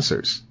want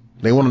answers.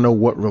 They want to know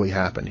what really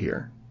happened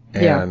here.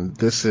 And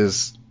this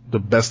is the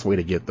best way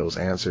to get those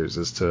answers,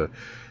 is to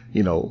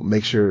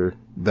make sure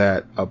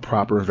that a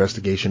proper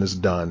investigation is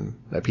done,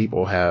 that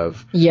people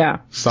have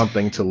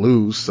something to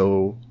lose,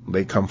 so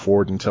they come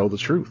forward and tell the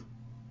truth.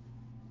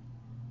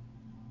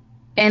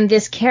 And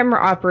this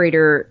camera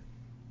operator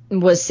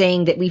was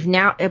saying that we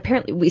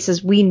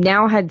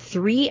now had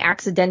 3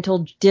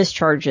 accidental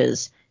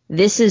discharges.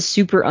 This is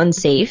super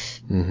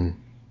unsafe. Mm-hmm.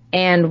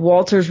 And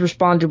Walters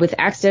responded with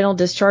accidental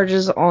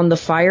discharges on the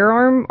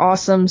firearm.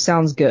 Awesome.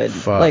 Sounds good.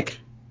 Fuck.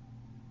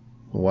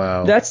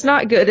 Wow. That's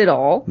not good at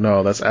all.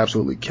 No, that's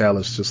absolutely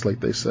callous, just like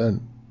they said.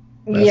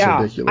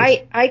 That's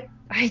ridiculous.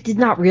 I did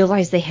not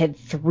realize they had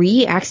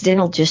 3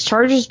 accidental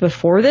discharges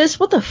before this.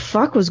 What the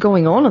fuck was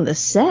going on this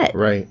set?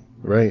 Right.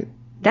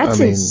 That's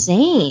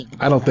insane.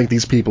 I don't think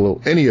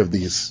any of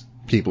these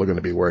people are going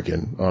to be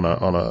working on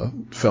a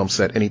film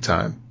set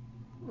anytime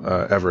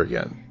ever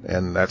again.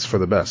 And that's for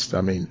the best.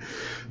 I mean,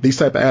 these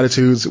type of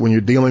attitudes, when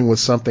you're dealing with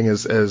something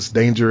as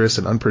dangerous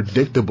and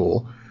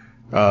unpredictable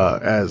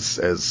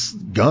as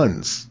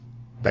guns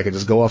that can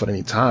just go off at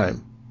any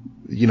time,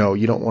 you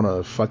don't want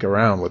to fuck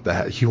around with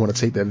that. You want to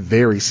take that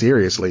very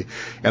seriously.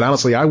 And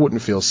honestly, I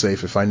wouldn't feel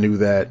safe if I knew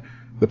that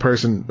the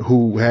person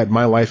who had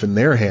my life in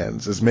their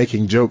hands is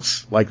making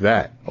jokes like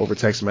that over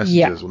text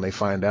messages when they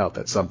find out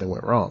that something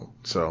went wrong.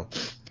 So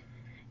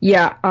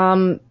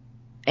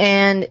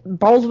and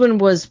Baldwin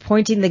was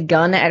pointing the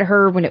gun at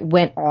her when it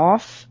went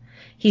off.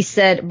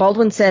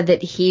 Baldwin said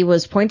that he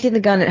was pointing the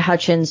gun at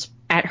Hutchins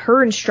at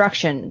her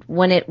instruction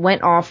when it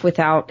went off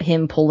without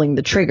him pulling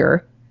the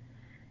trigger.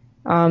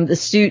 The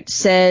suit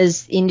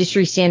says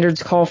industry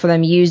standards call for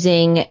them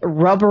using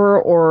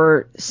rubber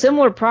or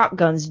similar prop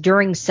guns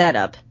during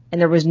setup, and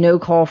there was no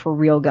call for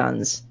real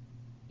guns.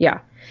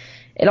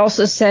 It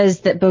also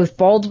says that both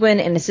Baldwin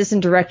and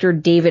assistant director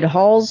David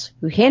Halls,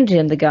 who handed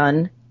him the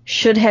gun,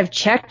 should have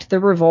checked the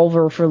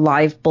revolver for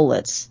live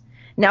bullets.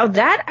 Now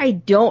that I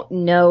don't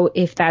know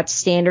if that's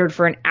standard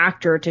for an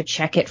actor to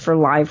check it for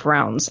live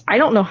rounds. I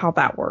don't know how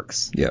that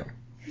works. Yeah.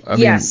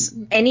 Yes,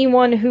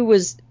 anyone who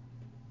was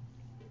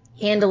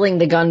handling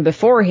the gun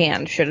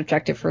beforehand should have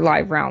checked it for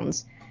live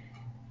rounds.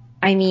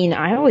 I mean,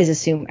 I always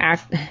assume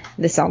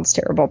this sounds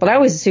terrible, but I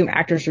always assume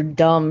actors are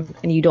dumb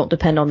and you don't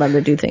depend on them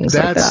to do things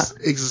like that. That's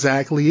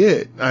exactly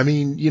it. I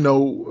mean,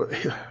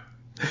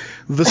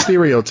 the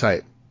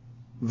stereotype,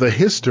 the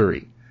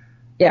history.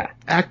 Yeah.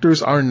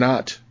 Actors are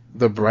not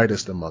the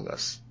brightest among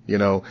us.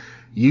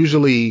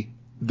 Usually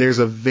there's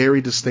a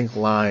very distinct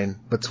line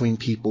between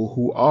people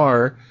who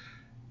are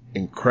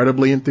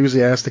incredibly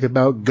enthusiastic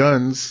about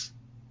guns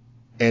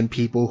and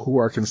people who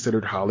are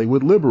considered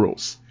Hollywood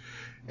liberals.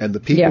 And the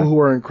people who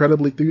are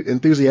incredibly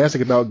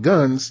enthusiastic about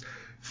guns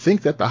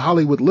think that the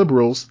Hollywood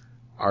liberals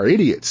are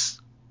idiots.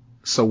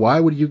 So why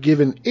would you give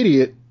an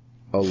idiot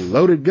a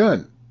loaded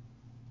gun?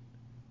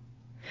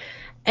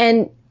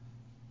 And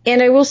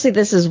I will say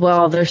this as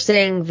well. They're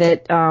saying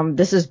that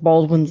this is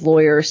Baldwin's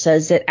lawyer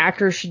says that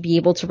actors should be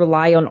able to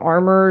rely on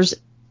armorers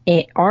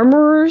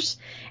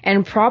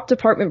and prop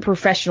department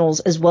professionals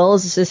as well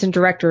as assistant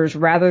directors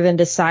rather than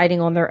deciding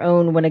on their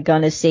own when a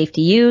gun is safe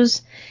to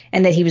use,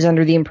 and that he was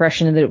under the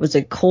impression that it was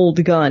a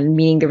cold gun,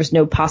 meaning there was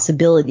no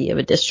possibility of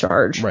a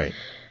discharge. Right.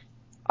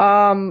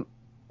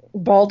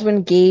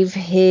 Baldwin gave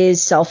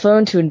his cell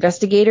phone to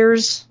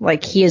investigators.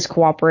 Like, he has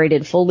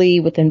cooperated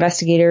fully with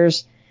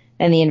investigators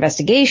and the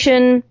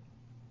investigation.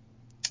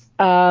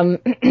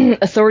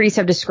 Authorities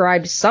have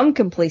described some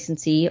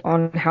complacency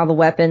on how the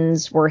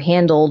weapons were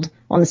handled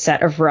on the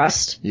set of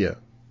Rust. Yeah.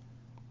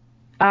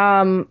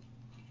 But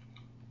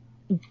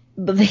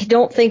they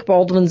don't think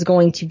Baldwin's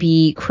going to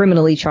be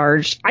criminally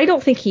charged. I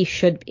don't think he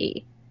should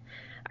be.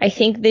 I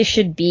think this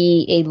should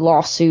be a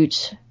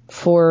lawsuit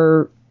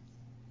for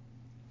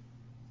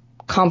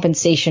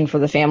compensation for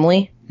the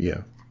family.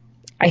 Yeah.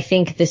 I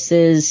think this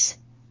is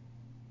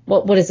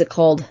what is it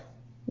called?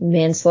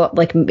 Manslaughter,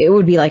 like it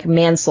would be like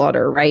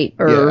manslaughter, right?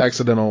 Or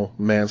accidental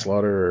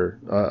manslaughter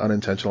or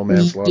unintentional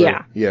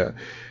manslaughter. Yeah.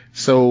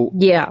 So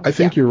I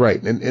think you're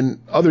right.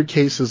 In other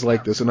cases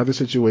like this, in other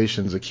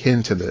situations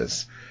akin to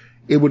this,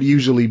 it would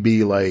usually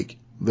be like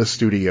the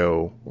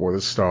studio or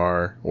the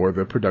star or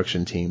the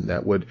production team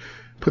that would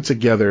put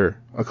together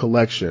a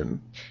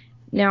collection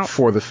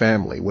for the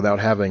family without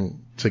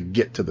having to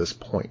get to this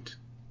point.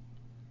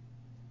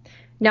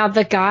 Now,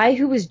 the guy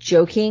who was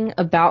joking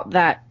about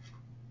that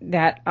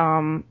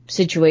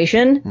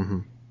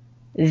situation,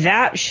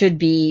 that should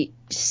be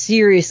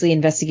seriously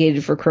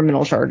investigated for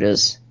criminal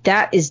charges.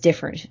 That is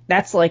different.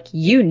 That's like,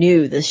 you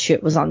knew this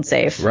shit was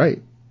unsafe.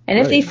 Right. And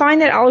if they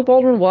find that Alec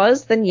Baldwin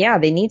was, then yeah,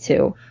 they need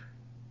to.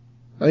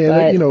 Oh, yeah,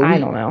 but, I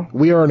don't know.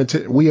 We are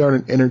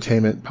an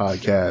entertainment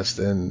podcast,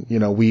 and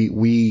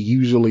we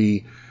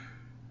usually,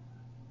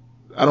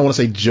 I don't want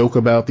to say joke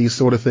about these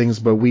sort of things,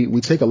 but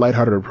we take a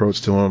lighthearted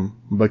approach to them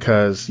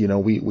because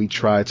we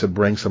try to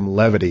bring some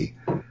levity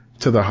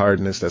to the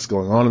hardness that's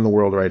going on in the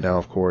world right now,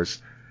 of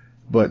course.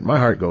 But my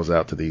heart goes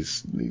out to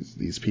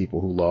these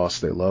people who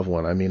lost their loved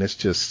one. I mean, it's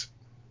just,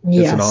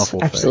 it's an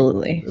awful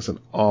absolutely. thing. It's an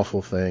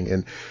awful thing.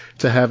 And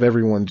to have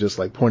everyone just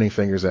like pointing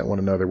fingers at one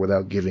another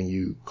without giving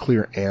you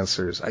clear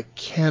answers, I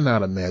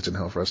cannot imagine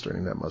how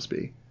frustrating that must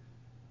be.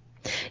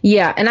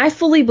 Yeah, and I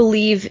fully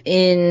believe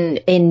in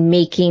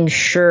making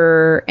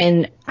sure,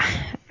 and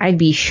I'd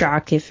be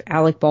shocked if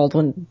Alec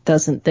Baldwin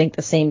doesn't think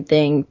the same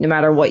thing, no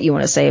matter what you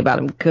want to say about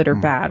him, good or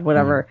bad,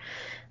 whatever.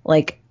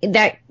 Like,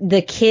 that,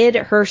 the kid,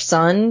 her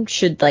son,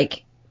 should,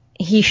 like,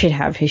 he should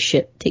have his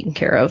shit taken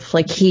care of.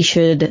 Like, he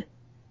should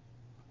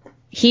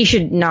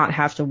not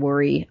have to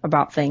worry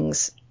about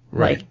things.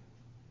 Right. Like,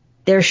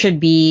 there should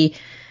be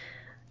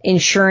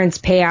insurance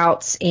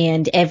payouts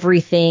and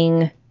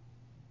everything.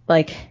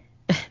 Like,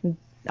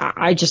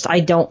 I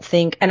don't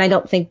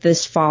think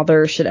this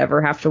father should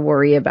ever have to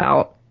worry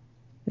about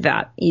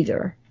that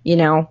either,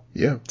 Yeah.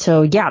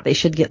 So yeah, they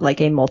should get like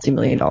a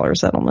multi-million-dollar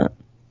settlement,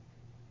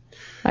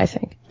 I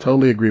think.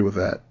 Totally agree with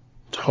that.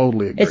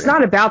 Totally agree. It's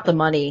not about the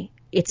money.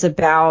 It's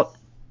about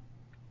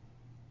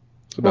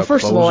well,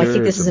 first of all, I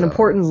think this is an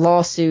important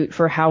lawsuit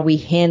for how we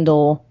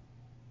handle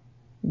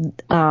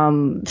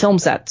film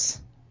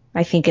sets.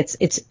 I think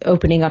it's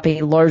opening up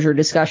a larger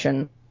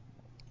discussion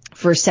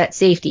for set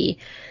safety.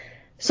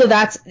 So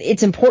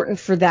it's important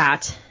for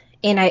that.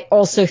 And I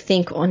also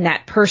think on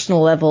that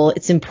personal level,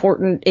 it's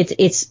important.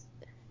 It's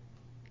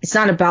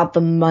not about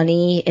the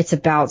money. It's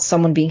about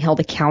someone being held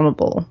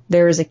accountable.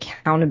 There is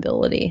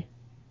accountability,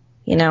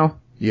 Yeah.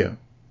 Yeah.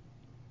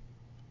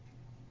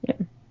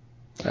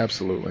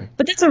 Absolutely.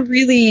 But that's a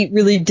really,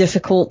 really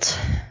difficult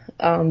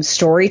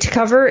story to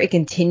cover. It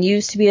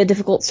continues to be a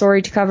difficult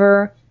story to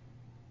cover.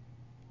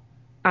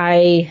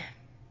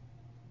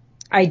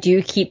 I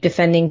do keep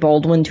defending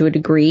Baldwin to a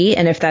degree,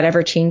 and if that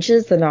ever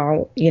changes, then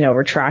I'll,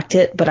 retract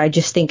it. But I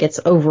just think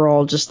it's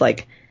overall just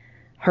like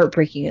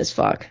heartbreaking as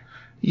fuck.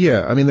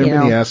 Yeah, I mean, there are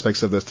many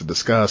aspects of this to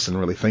discuss and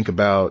really think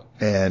about,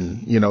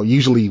 and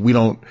usually we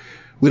don't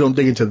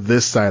dig into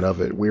this side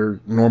of it. We're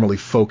normally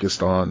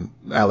focused on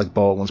Alec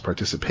Baldwin's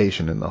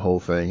participation in the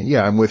whole thing. And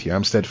yeah, I'm with you.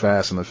 I'm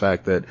steadfast in the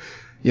fact that,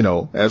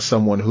 as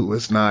someone who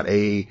is not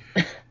a,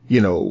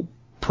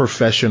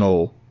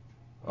 professional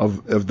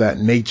of that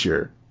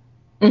nature.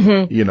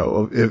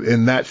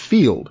 In that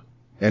field,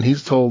 and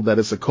he's told that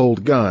it's a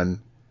cold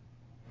gun,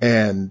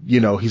 and,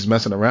 he's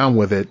messing around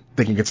with it,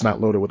 thinking it's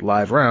not loaded with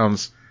live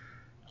rounds.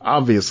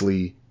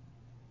 Obviously,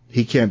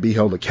 he can't be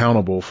held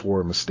accountable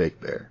for a mistake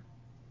there.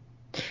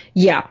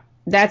 Yeah,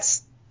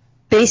 that's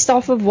based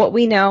off of what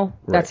we know.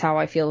 Right. That's how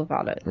I feel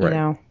about it,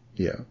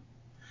 Yeah.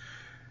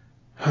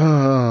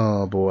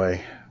 Oh,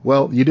 boy.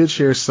 Well, you did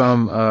share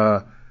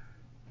some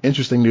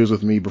interesting news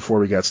with me before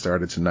we got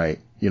started tonight.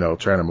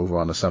 Trying to move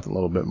on to something a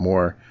little bit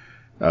more,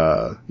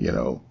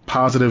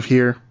 positive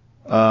here.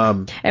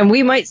 And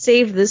we might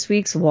save this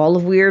week's Wall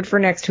of Weird for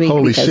next week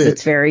because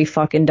it's very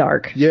fucking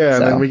dark. Yeah,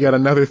 and then we got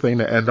another thing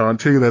to end on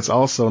too that's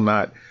also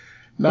not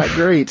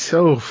great.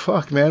 Oh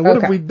fuck, man,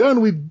 what have we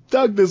done? We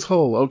dug this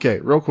hole. Okay,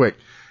 real quick.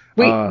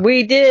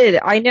 We did.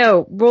 I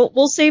know.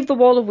 We'll save the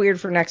Wall of Weird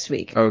for next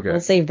week. Okay.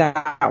 We'll save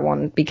that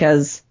one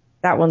because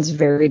that one's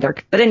very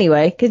dark. But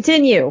anyway,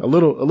 continue. A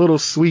little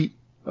sweet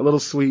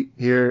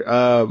here.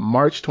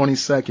 March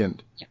 22nd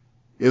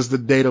is the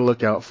day to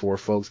look out for,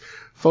 folks.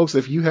 Folks,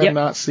 if you have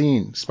not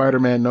seen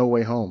Spider-Man No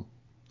Way Home,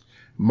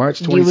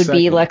 March 22nd. You would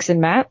be Lex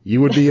and Matt. You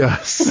would be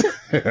us.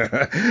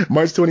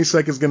 March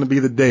 22nd is going to be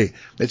the day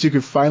that you can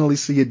finally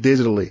see it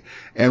digitally.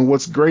 And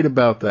what's great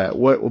about that,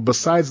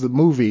 besides the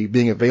movie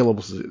being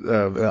available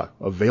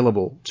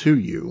to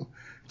you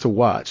to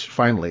watch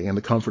finally in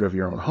the comfort of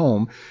your own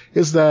home,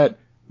 is that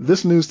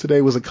this news today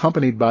was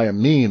accompanied by a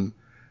meme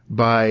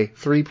by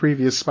 3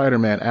 previous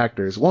Spider-Man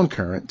actors, 1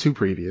 current, 2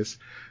 previous,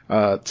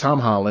 Tom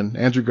Holland,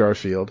 Andrew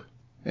Garfield,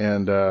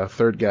 and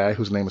third guy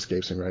whose name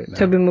escapes me right now.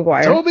 Tobey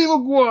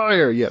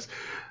Maguire, yes.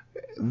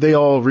 They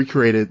all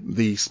recreated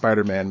the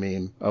Spider-Man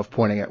meme of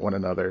pointing at one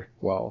another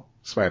while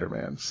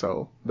Spider-Man,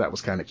 so that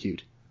was kind of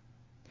cute.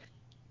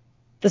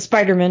 The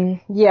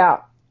Spider-Man,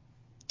 yeah.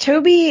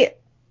 Tobey,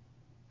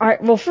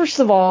 well, first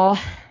of all,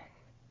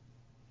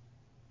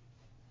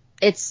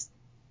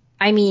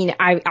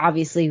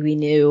 obviously we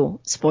knew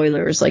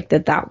spoilers, like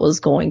that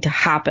was going to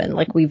happen.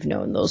 Like we've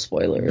known those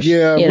spoilers.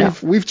 Yeah,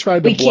 we've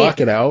tried to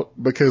block it out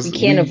because we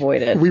can't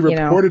avoid it. We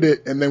reported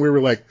it and then we were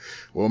like,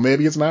 well,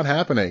 maybe it's not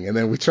happening. And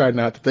then we tried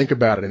not to think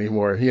about it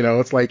anymore.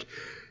 It's like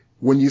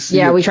when you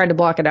see, we tried to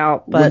block it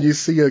out, but when you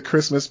see a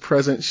Christmas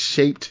present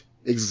shaped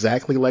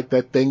exactly like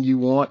that thing you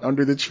want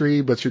under the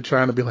tree, but you're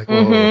trying to be like,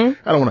 I don't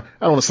want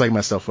to psych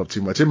myself up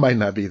too much. It might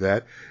not be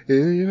that.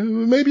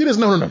 Maybe it is.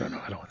 No, I don't want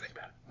to think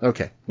about it.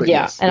 Okay. But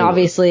yes, and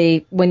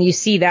obviously when you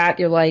see that,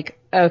 you're like,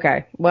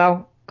 okay,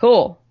 well,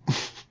 cool.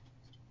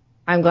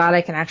 I'm glad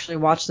I can actually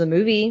watch the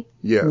movie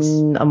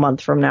a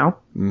month from now.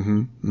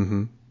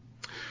 Mm-hmm.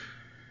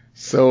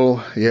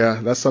 So, yeah,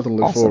 that's something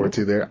to look forward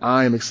to there.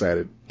 I'm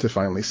excited to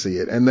finally see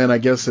it. And then I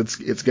guess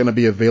it's going to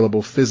be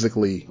available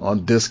physically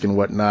on disc and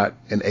whatnot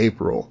in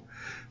April.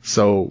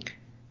 So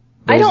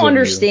I don't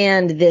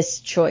understand this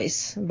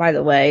choice, by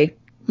the way,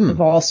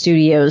 of all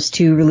studios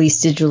to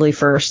release digitally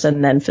first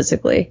and then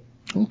physically.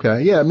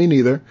 Okay. Yeah, me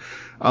neither.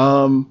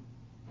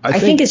 I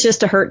think it's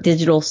just to hurt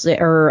digital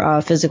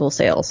or physical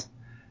sales.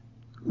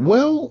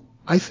 Well,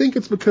 I think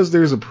it's because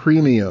there's a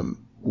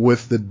premium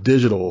with the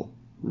digital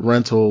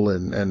rental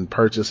and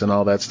purchase and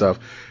all that stuff.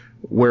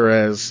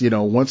 Whereas,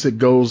 once it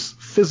goes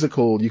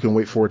physical, you can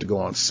wait for it to go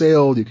on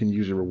sale. You can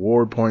use your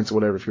reward points or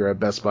whatever if you're at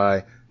Best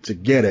Buy to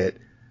get it.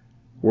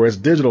 Whereas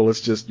digital, it's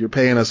just you're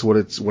paying us what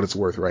it's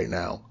worth right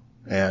now.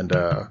 And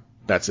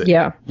that's it.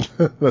 Yeah.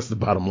 That's the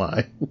bottom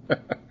line.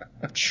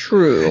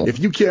 True. If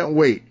you can't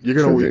wait, you're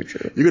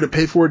gonna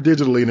pay for it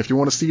digitally, and if you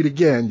want to see it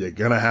again, you're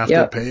gonna have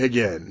to pay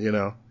again.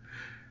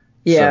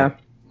 Yeah.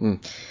 So,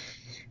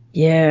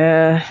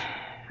 Yeah.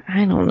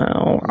 I don't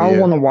know. I'll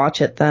want to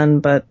watch it then,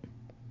 but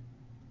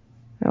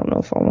I don't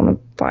know if I want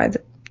to buy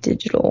the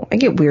digital. I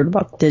get weird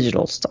about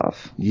digital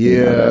stuff.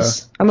 Yeah.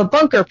 I'm a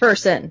bunker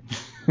person.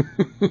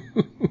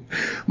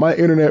 My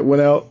internet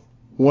went out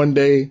one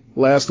day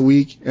last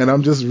week, and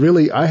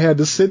I had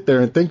to sit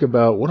there and think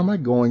about what am I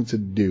going to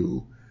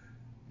do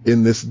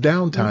in this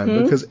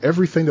downtime, because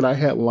everything that I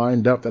had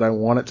lined up that I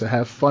wanted to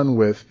have fun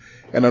with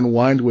and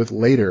unwind with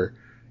later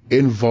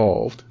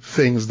involved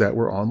things that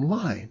were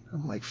online.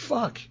 I'm like,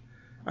 fuck,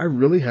 I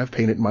really have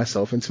painted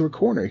myself into a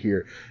corner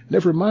here.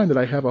 Never mind that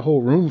I have a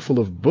whole room full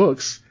of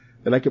books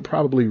that I could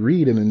probably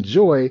read and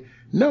enjoy.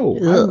 No,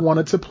 I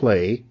wanted to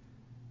play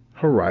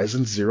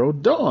Horizon Zero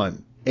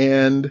Dawn,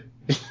 and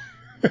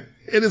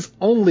it is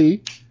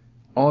only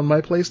on my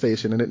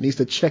PlayStation, and it needs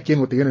to check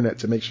in with the internet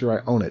to make sure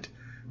I own it,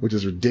 which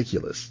is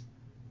ridiculous.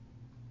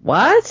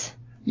 What?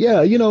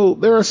 Yeah,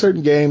 there are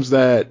certain games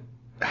that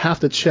have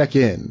to check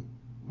in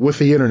with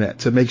the internet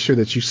to make sure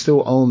that you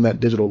still own that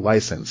digital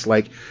license.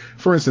 Like,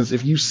 for instance,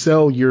 if you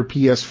sell your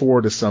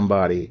PS4 to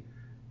somebody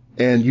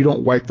and you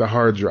don't wipe the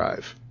hard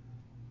drive,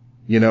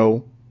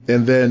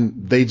 and then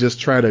they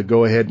just try to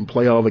go ahead and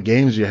play all the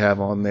games you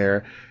have on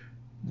there,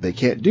 they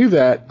can't do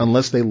that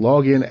unless they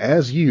log in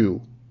as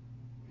you,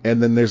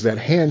 and then there's that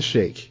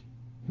handshake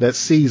that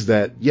sees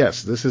that,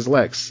 yes, this is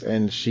Lex,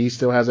 and she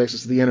still has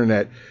access to the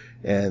internet,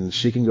 and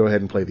she can go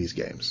ahead and play these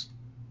games.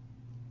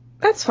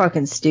 That's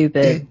fucking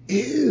stupid. It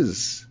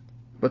is.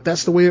 But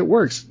that's the way it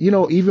works.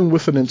 Even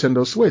with the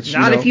Nintendo Switch.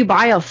 Not if you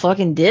buy a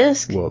fucking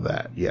disc. Well,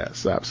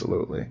 yes,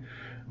 absolutely.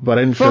 But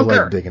I didn't feel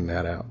like digging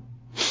that out.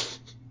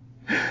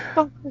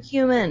 Bunker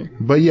human.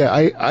 But yeah,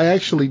 I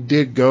actually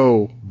did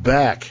go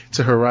back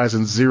to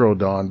Horizon Zero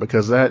Dawn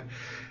because that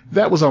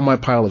was on my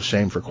pile of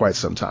shame for quite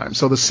some time.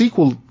 So the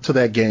sequel to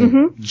that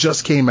game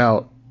just came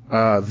out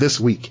this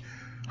week.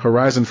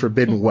 Horizon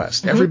Forbidden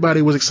West.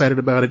 Everybody was excited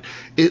about it.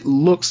 It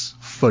looks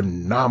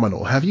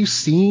phenomenal. Have you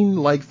seen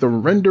like the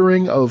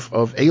rendering of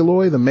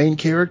Aloy, the main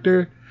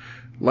character?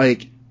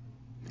 Like,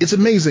 it's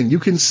amazing. You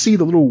can see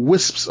the little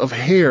wisps of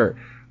hair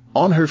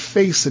on her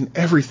face and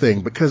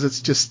everything because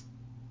it's just,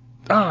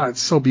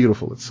 it's so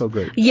beautiful. It's so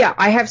great. Yeah,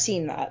 I have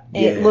seen that.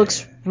 Yeah. It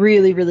looks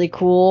really, really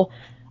cool.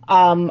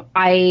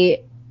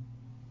 I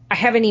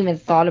haven't even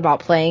thought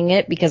about playing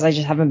it because I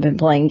just haven't been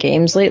playing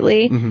games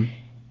lately.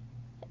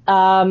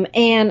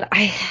 And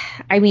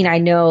I mean, I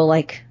know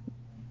like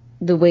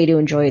the way to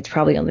enjoy it's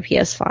probably on the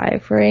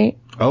PS5, right?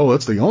 Oh,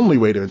 that's the only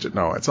way to enjoy.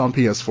 No, it's on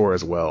PS4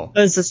 as well.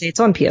 I was to say it's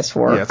on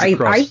PS4. Yeah,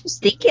 it's I was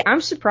thinking,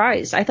 I'm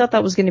surprised. I thought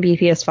that was going to be a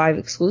PS5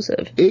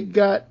 exclusive. It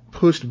got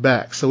pushed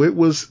back. So it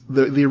was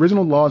the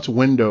original launch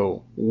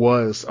window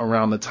was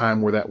around the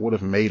time where that would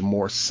have made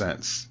more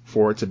sense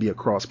for it to be a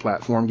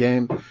cross-platform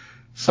game.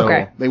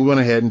 So they went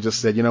ahead and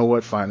just said, you know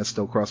what, fine, it's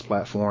still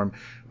cross-platform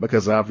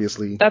because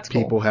obviously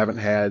people haven't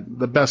had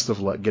the best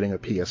of luck getting a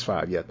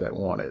PS5 yet that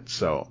want it.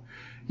 So,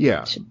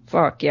 yeah.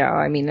 Fuck, yeah.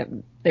 I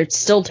mean, they're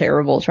still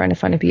terrible trying to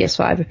find a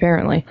PS5,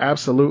 apparently.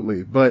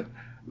 Absolutely. But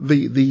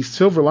the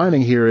silver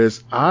lining here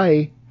is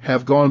I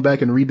have gone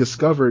back and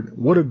rediscovered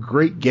what a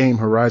great game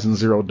Horizon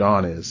Zero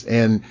Dawn is.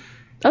 And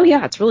oh,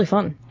 yeah, it's really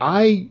fun.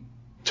 I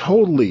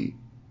totally,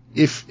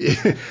 if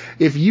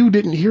you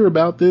didn't hear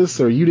about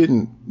this or you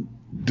didn't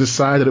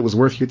decide that it was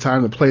worth your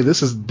time to play,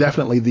 this is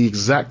definitely the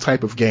exact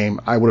type of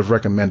game I would have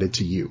recommended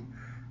to you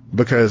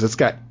because it's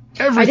got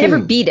everything. I never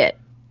beat it.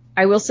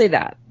 I will say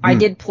that. I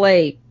did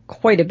play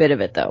quite a bit of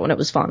it though, and it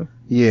was fun.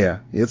 Yeah,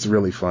 it's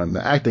really fun.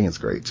 The acting is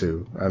great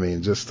too. I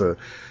mean, just the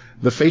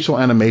facial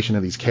animation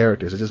of these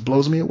characters, it just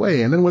blows me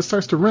away. And then when it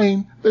starts to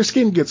rain, their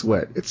skin gets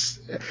wet. It's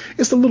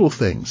the little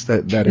things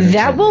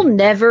that will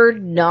never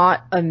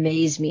not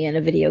amaze me in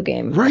a video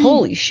game. Right?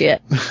 Holy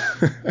shit.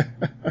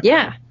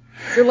 Yeah.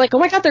 You're like, oh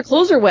my god, their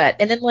clothes are wet,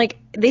 and then like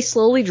they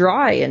slowly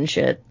dry and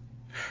shit.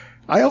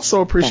 I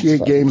also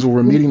appreciate games where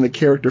we're meeting the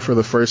character for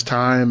the first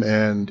time,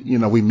 and you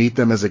know we meet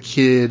them as a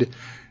kid,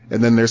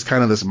 and then there's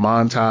kind of this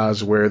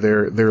montage where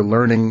they're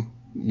learning,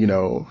 you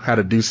know, how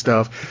to do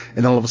stuff,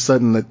 and all of a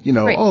sudden that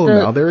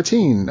now they're a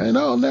teen, and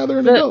now they're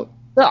an adult.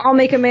 The I'll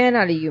make a man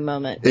out of you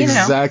moment.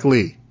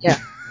 Exactly. Yeah.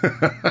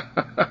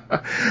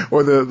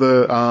 Or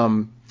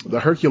the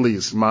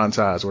Hercules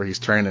montage where he's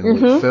training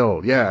with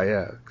Phil.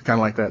 Yeah, kind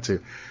of like that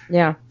too.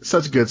 Yeah.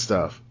 Such good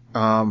stuff.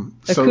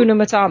 Hakuna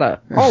Matata.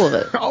 All of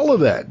it. All of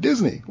that.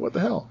 Disney. What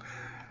the hell?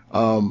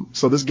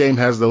 So this game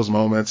has those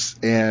moments,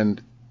 and,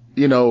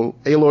 you know,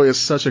 Aloy is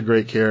such a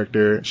great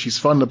character. She's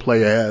fun to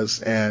play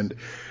as, and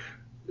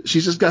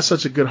she's just got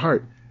such a good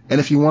heart. And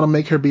if you want to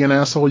make her be an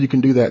asshole, you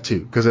can do that too,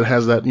 because it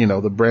has that, you know,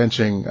 the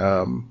branching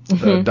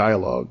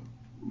dialogue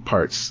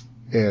parts.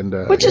 And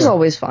which is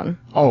always fun.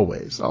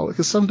 Always.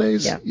 Because some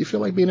days you feel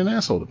like being an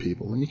asshole to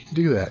people, and you can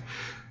do that.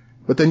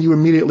 But then you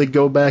immediately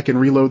go back and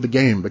reload the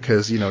game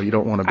because, you know, you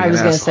don't want to be an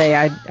asshole. I was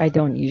going to say, I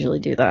don't usually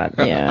do that.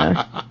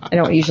 Yeah. I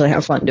don't usually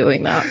have fun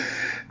doing that.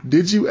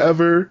 Did you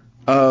ever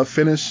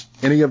finish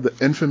any of the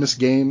Infamous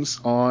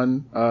games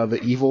on the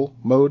evil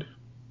mode?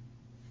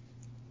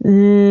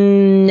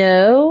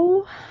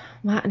 No.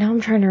 Now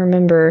I'm trying to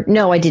remember.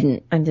 No, I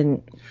didn't.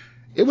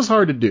 It was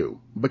hard to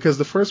do because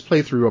the first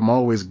playthrough I'm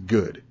always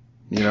good.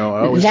 You know,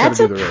 I always that's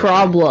try to do a the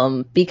problem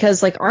right thing.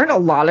 Because like aren't a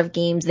lot of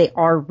games they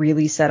are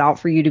really set out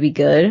for you to be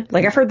good?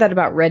 Like I've heard that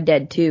about Red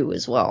Dead 2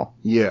 as well.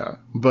 Yeah,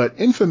 but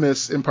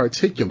Infamous in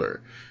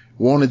particular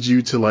wanted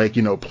you to like,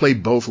 you know, play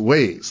both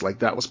ways. Like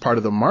that was part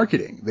of the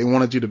marketing. They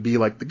wanted you to be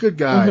like the good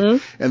guy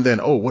and then,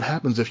 what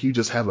happens if you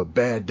just have a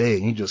bad day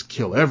and you just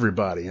kill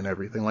everybody and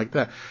everything like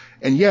that?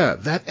 And yeah,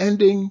 that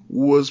ending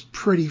was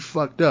pretty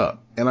fucked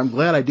up. And I'm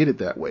glad I did it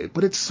that way.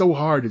 But it's so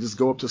hard to just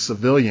go up to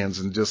civilians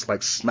and just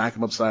like smack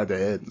them upside the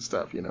head and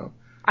stuff, you know?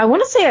 I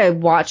want to say I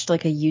watched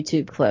like a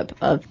YouTube clip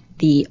of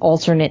the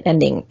alternate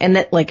ending and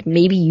that like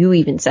maybe you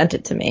even sent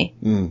it to me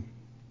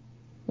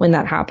when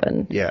that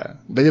happened. Yeah,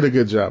 they did a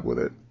good job with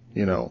it,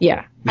 you know?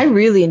 Yeah, I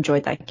really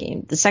enjoyed that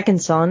game. The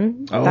Second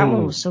Son, that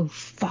one was so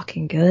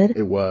fucking good.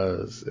 It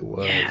was.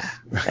 Yeah,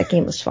 that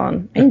game was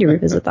fun. I need to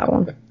revisit that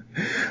one.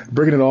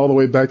 Bringing it all the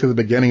way back to the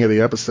beginning of the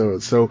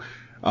episode. So,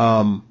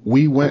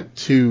 we went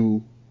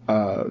to,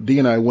 Dee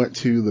and I went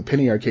to the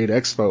Penny Arcade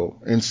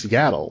Expo in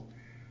Seattle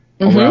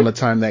around the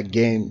time that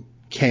game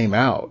came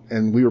out,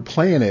 and we were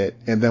playing it,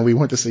 and then we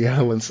went to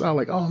Seattle and saw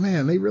like, oh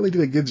man, they really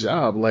did a good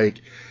job,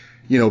 like,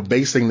 you know,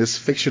 basing this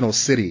fictional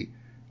city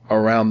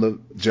around the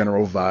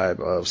general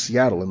vibe of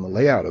Seattle and the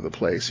layout of the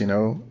place, you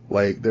know,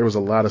 like there was a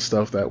lot of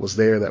stuff that was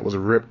there that was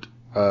ripped,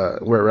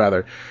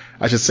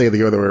 I should say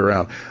the other way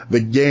around. The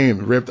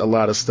game ripped a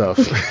lot of stuff.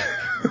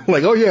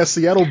 Like, oh yeah,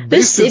 Seattle based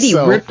this city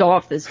itself. Ripped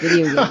off this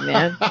video game,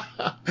 man.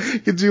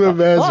 Could you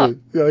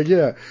imagine? Like,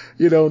 yeah,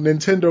 you know,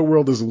 Nintendo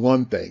World is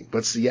one thing,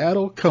 but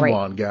Seattle, come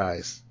on,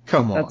 guys,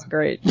 come on. That's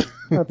great.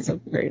 That's so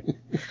great.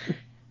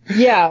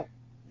 Yeah,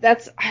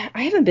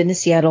 I haven't been to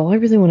Seattle. I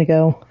really want to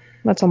go.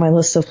 That's on my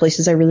list of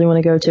places I really want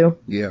to go to.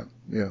 Yeah,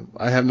 Yeah.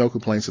 I have no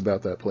complaints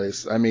about that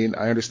place. I mean,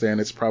 I understand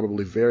it's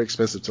probably very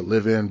expensive to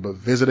live in, but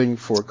visiting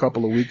for a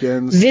couple of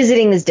weekends.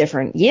 Visiting is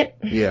different. Yep.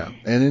 Yeah.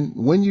 And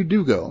when you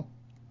do go,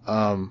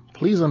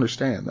 please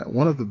understand that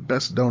one of the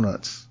best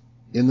donuts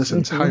in this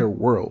entire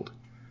world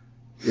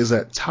is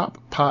at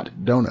Top Pot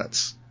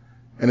Donuts.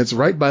 And it's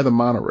right by the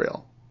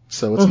monorail.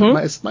 So it's a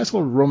nice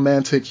little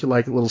romantic,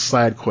 like little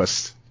side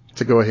quest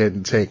to go ahead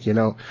and take, you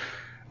know.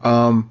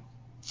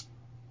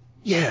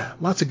 Yeah,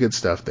 lots of good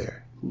stuff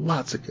there.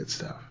 Lots of good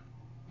stuff.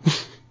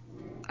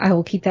 I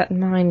will keep that in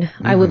mind.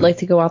 I would like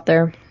to go out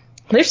there.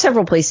 There's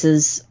several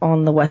places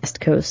on the West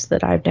Coast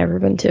that I've never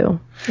been to,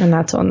 and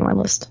that's on my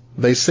list.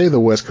 They say the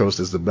West Coast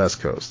is the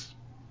best coast,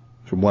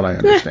 from what I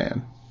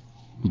understand.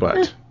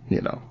 But,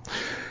 you know,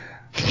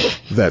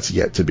 that's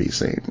yet to be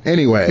seen.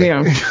 Anyway.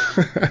 Yeah.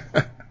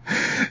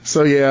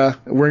 So, yeah,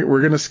 we're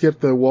going to skip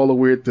the Wall of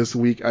Weird this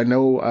week. I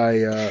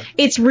know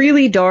it's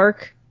really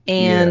dark,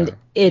 and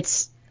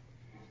it's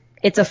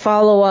a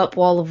follow-up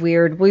Wall of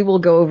Weird. We will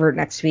go over it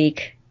next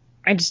week.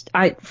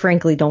 I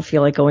frankly don't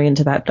feel like going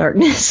into that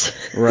darkness.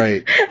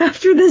 Right.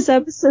 After this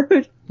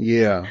episode.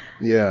 Yeah.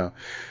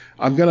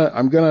 I'm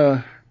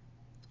gonna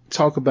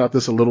talk about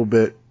this a little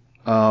bit,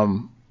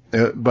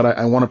 but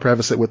I want to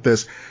preface it with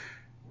this.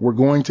 We're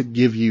going to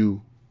give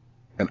you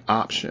an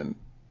option.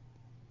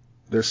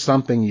 There's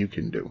something you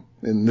can do.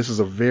 And this is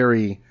a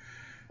very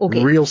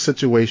real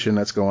situation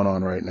that's going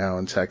on right now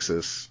in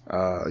Texas.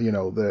 You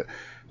know, the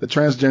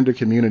transgender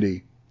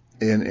community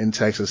in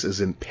Texas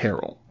is in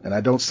peril. And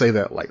I don't say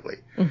that lightly.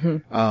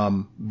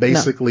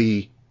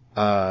 Basically,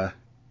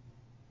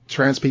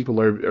 trans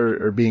people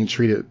are being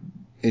treated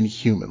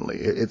inhumanly.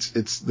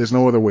 There's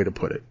no other way to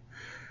put it.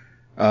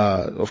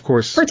 Of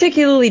course,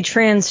 particularly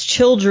trans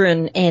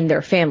children and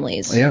their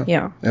families.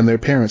 Yeah. And their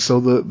parents. So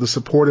the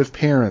supportive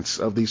parents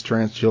of these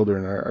trans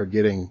children are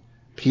getting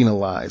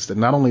penalized. And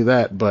not only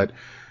that, but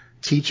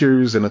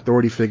teachers and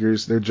authority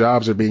figures, their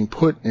jobs are being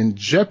put in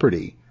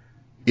jeopardy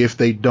if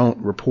they don't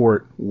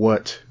report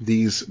what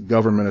these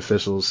government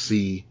officials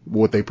see,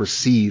 what they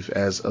perceive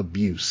as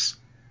abuse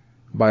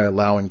by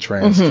allowing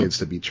trans kids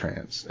to be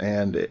trans.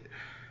 And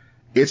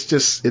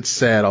it's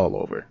sad all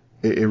over.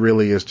 It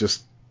really is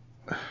just,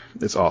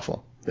 it's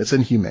awful. It's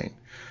inhumane.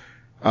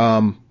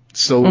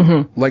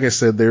 So like I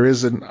said, there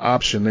is an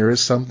option. There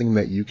is something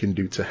that you can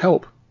do to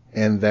help.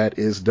 And that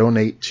is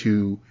donate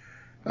to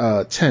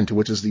TENT,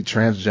 which is the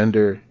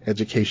Transgender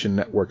Education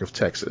Network of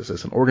Texas.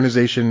 It's an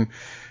organization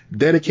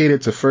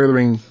dedicated to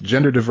furthering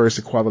gender diverse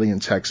equality in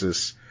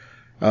Texas.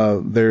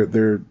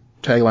 Their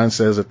tagline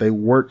says that they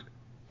work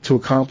to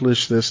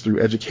accomplish this through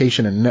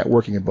education and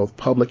networking in both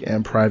public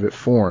and private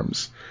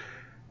forums.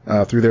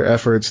 Through their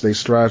efforts, they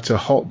strive to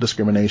halt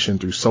discrimination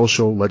through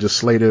social,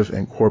 legislative,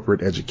 and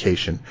corporate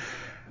education.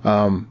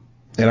 And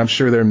I'm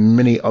sure there are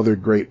many other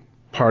great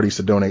parties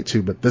to donate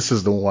to, but this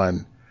is the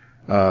one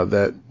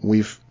that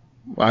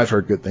I've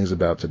heard good things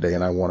about today,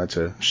 and I wanted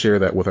to share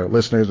that with our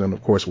listeners. And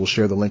of course, we'll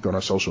share the link on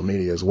our social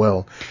media as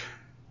well.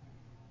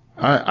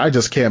 I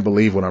just can't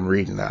believe what I'm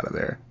reading out of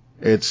there.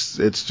 It's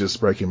just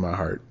breaking my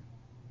heart,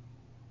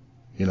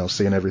 you know,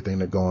 seeing everything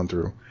they're going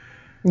through.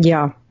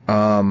 Yeah.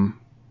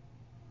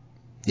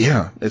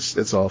 Yeah,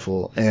 it's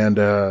awful. And,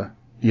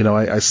 you know,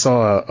 I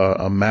saw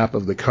a map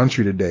of the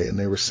country today, and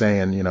they were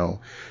saying, you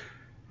know,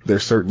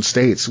 there's certain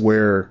states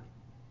where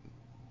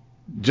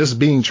just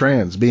being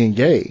trans, being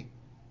gay,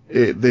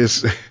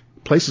 there's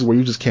places where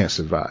you just can't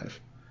survive.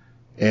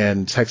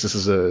 And Texas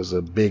is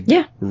a big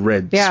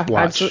red splotch.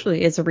 Yeah,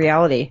 absolutely. It's a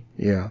reality.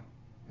 Yeah.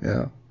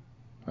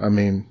 I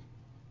mean,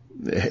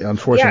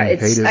 unfortunately,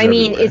 hate is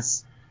everywhere.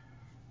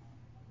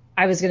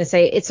 I was going to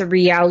say it's a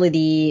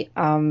reality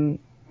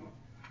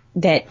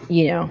that,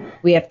 you know,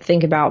 we have to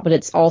think about, but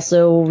it's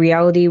also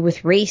reality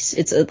with race.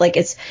 It's,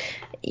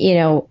 you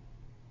know,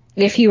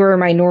 if you are a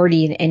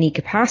minority in any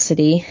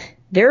capacity,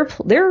 there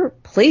are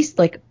places,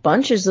 like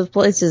bunches of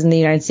places in the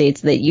United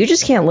States that you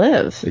just can't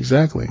live.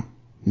 Exactly.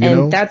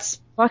 And that's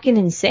fucking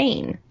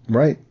insane.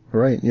 Right.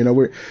 You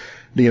know,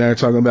 Dee and I are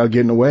talking about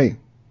getting away.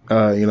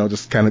 You know,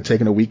 just kind of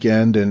taking a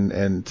weekend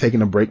and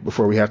taking a break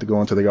before we have to go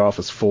into the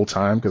office full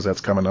time, because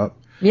that's coming up.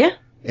 Yeah.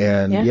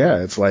 And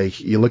it's like,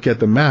 you look at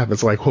the map,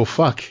 it's like, well,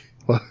 fuck.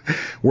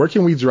 Where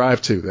can we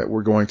drive to that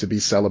we're going to be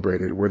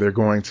celebrated, where they're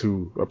going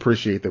to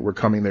appreciate that we're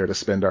coming there to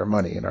spend our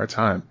money and our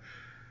time?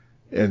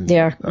 And you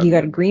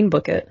got to green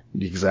book it.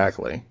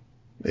 Exactly.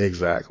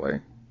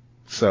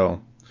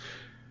 So,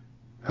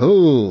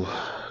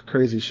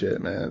 crazy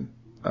shit, man.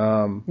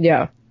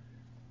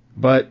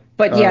 But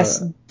yes,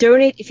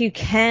 donate if you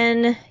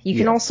can. You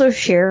can also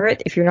share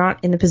it if you're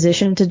not in the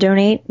position to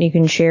donate. You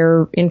can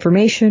share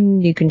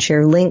information. You can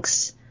share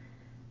links.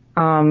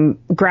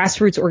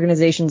 Grassroots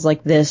organizations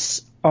like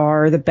this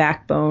are the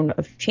backbone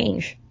of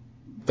change.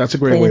 That's a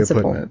great way of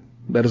putting it.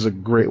 That is a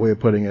great way of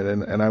putting it.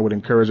 And I would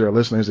encourage our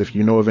listeners, if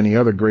you know of any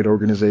other great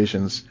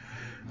organizations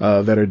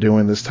that are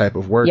doing this type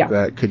of work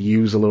that could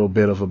use a little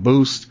bit of a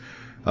boost,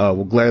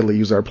 we'll gladly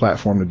use our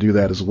platform to do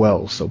that as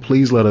well. So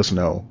please let us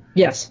know.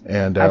 Yes,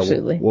 and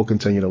absolutely. We'll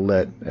continue to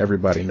let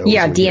everybody know.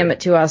 Yeah, DM it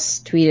to us,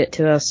 tweet it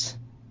to us.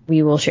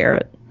 We will share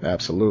it.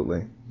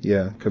 Absolutely.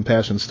 Yeah.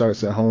 Compassion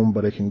starts at home,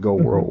 but it can go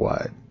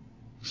worldwide.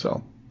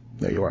 So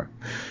there you are.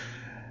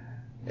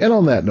 And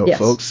on that note, yes,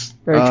 folks,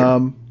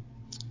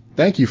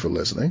 thank you for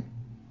listening.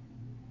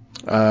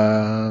 You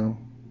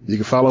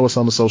can follow us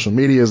on the social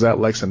medias at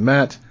Lex and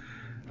Matt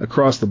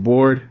across the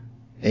board.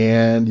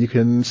 And you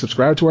can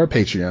subscribe to our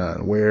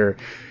Patreon, where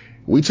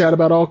we chat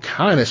about all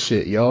kind of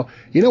shit, y'all.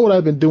 You know what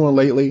I've been doing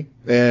lately?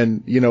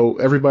 And,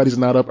 everybody's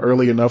not up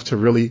early enough to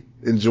really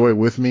enjoy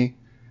with me.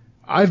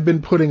 I've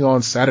been putting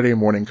on Saturday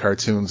morning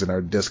cartoons in our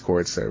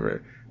Discord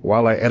server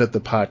while I edit the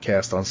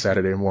podcast on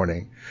Saturday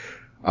morning.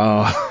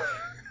 And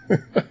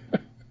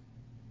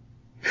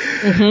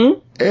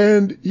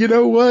you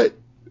know what?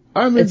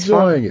 I'm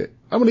enjoying it.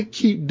 I'm going to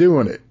keep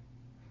doing it.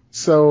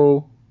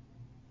 So...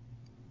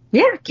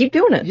 yeah, keep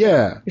doing it.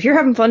 Yeah. If you're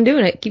having fun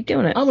doing it, keep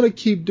doing it. I'm going to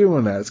keep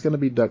doing that. It's going to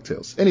be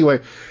DuckTales.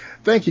 Anyway,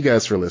 thank you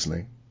guys for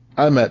listening.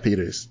 I'm Matt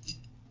Peters.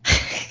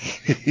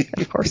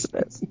 Of course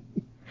it is.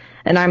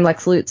 And I'm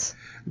Lex Lutz.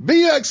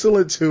 Be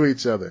excellent to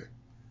each other.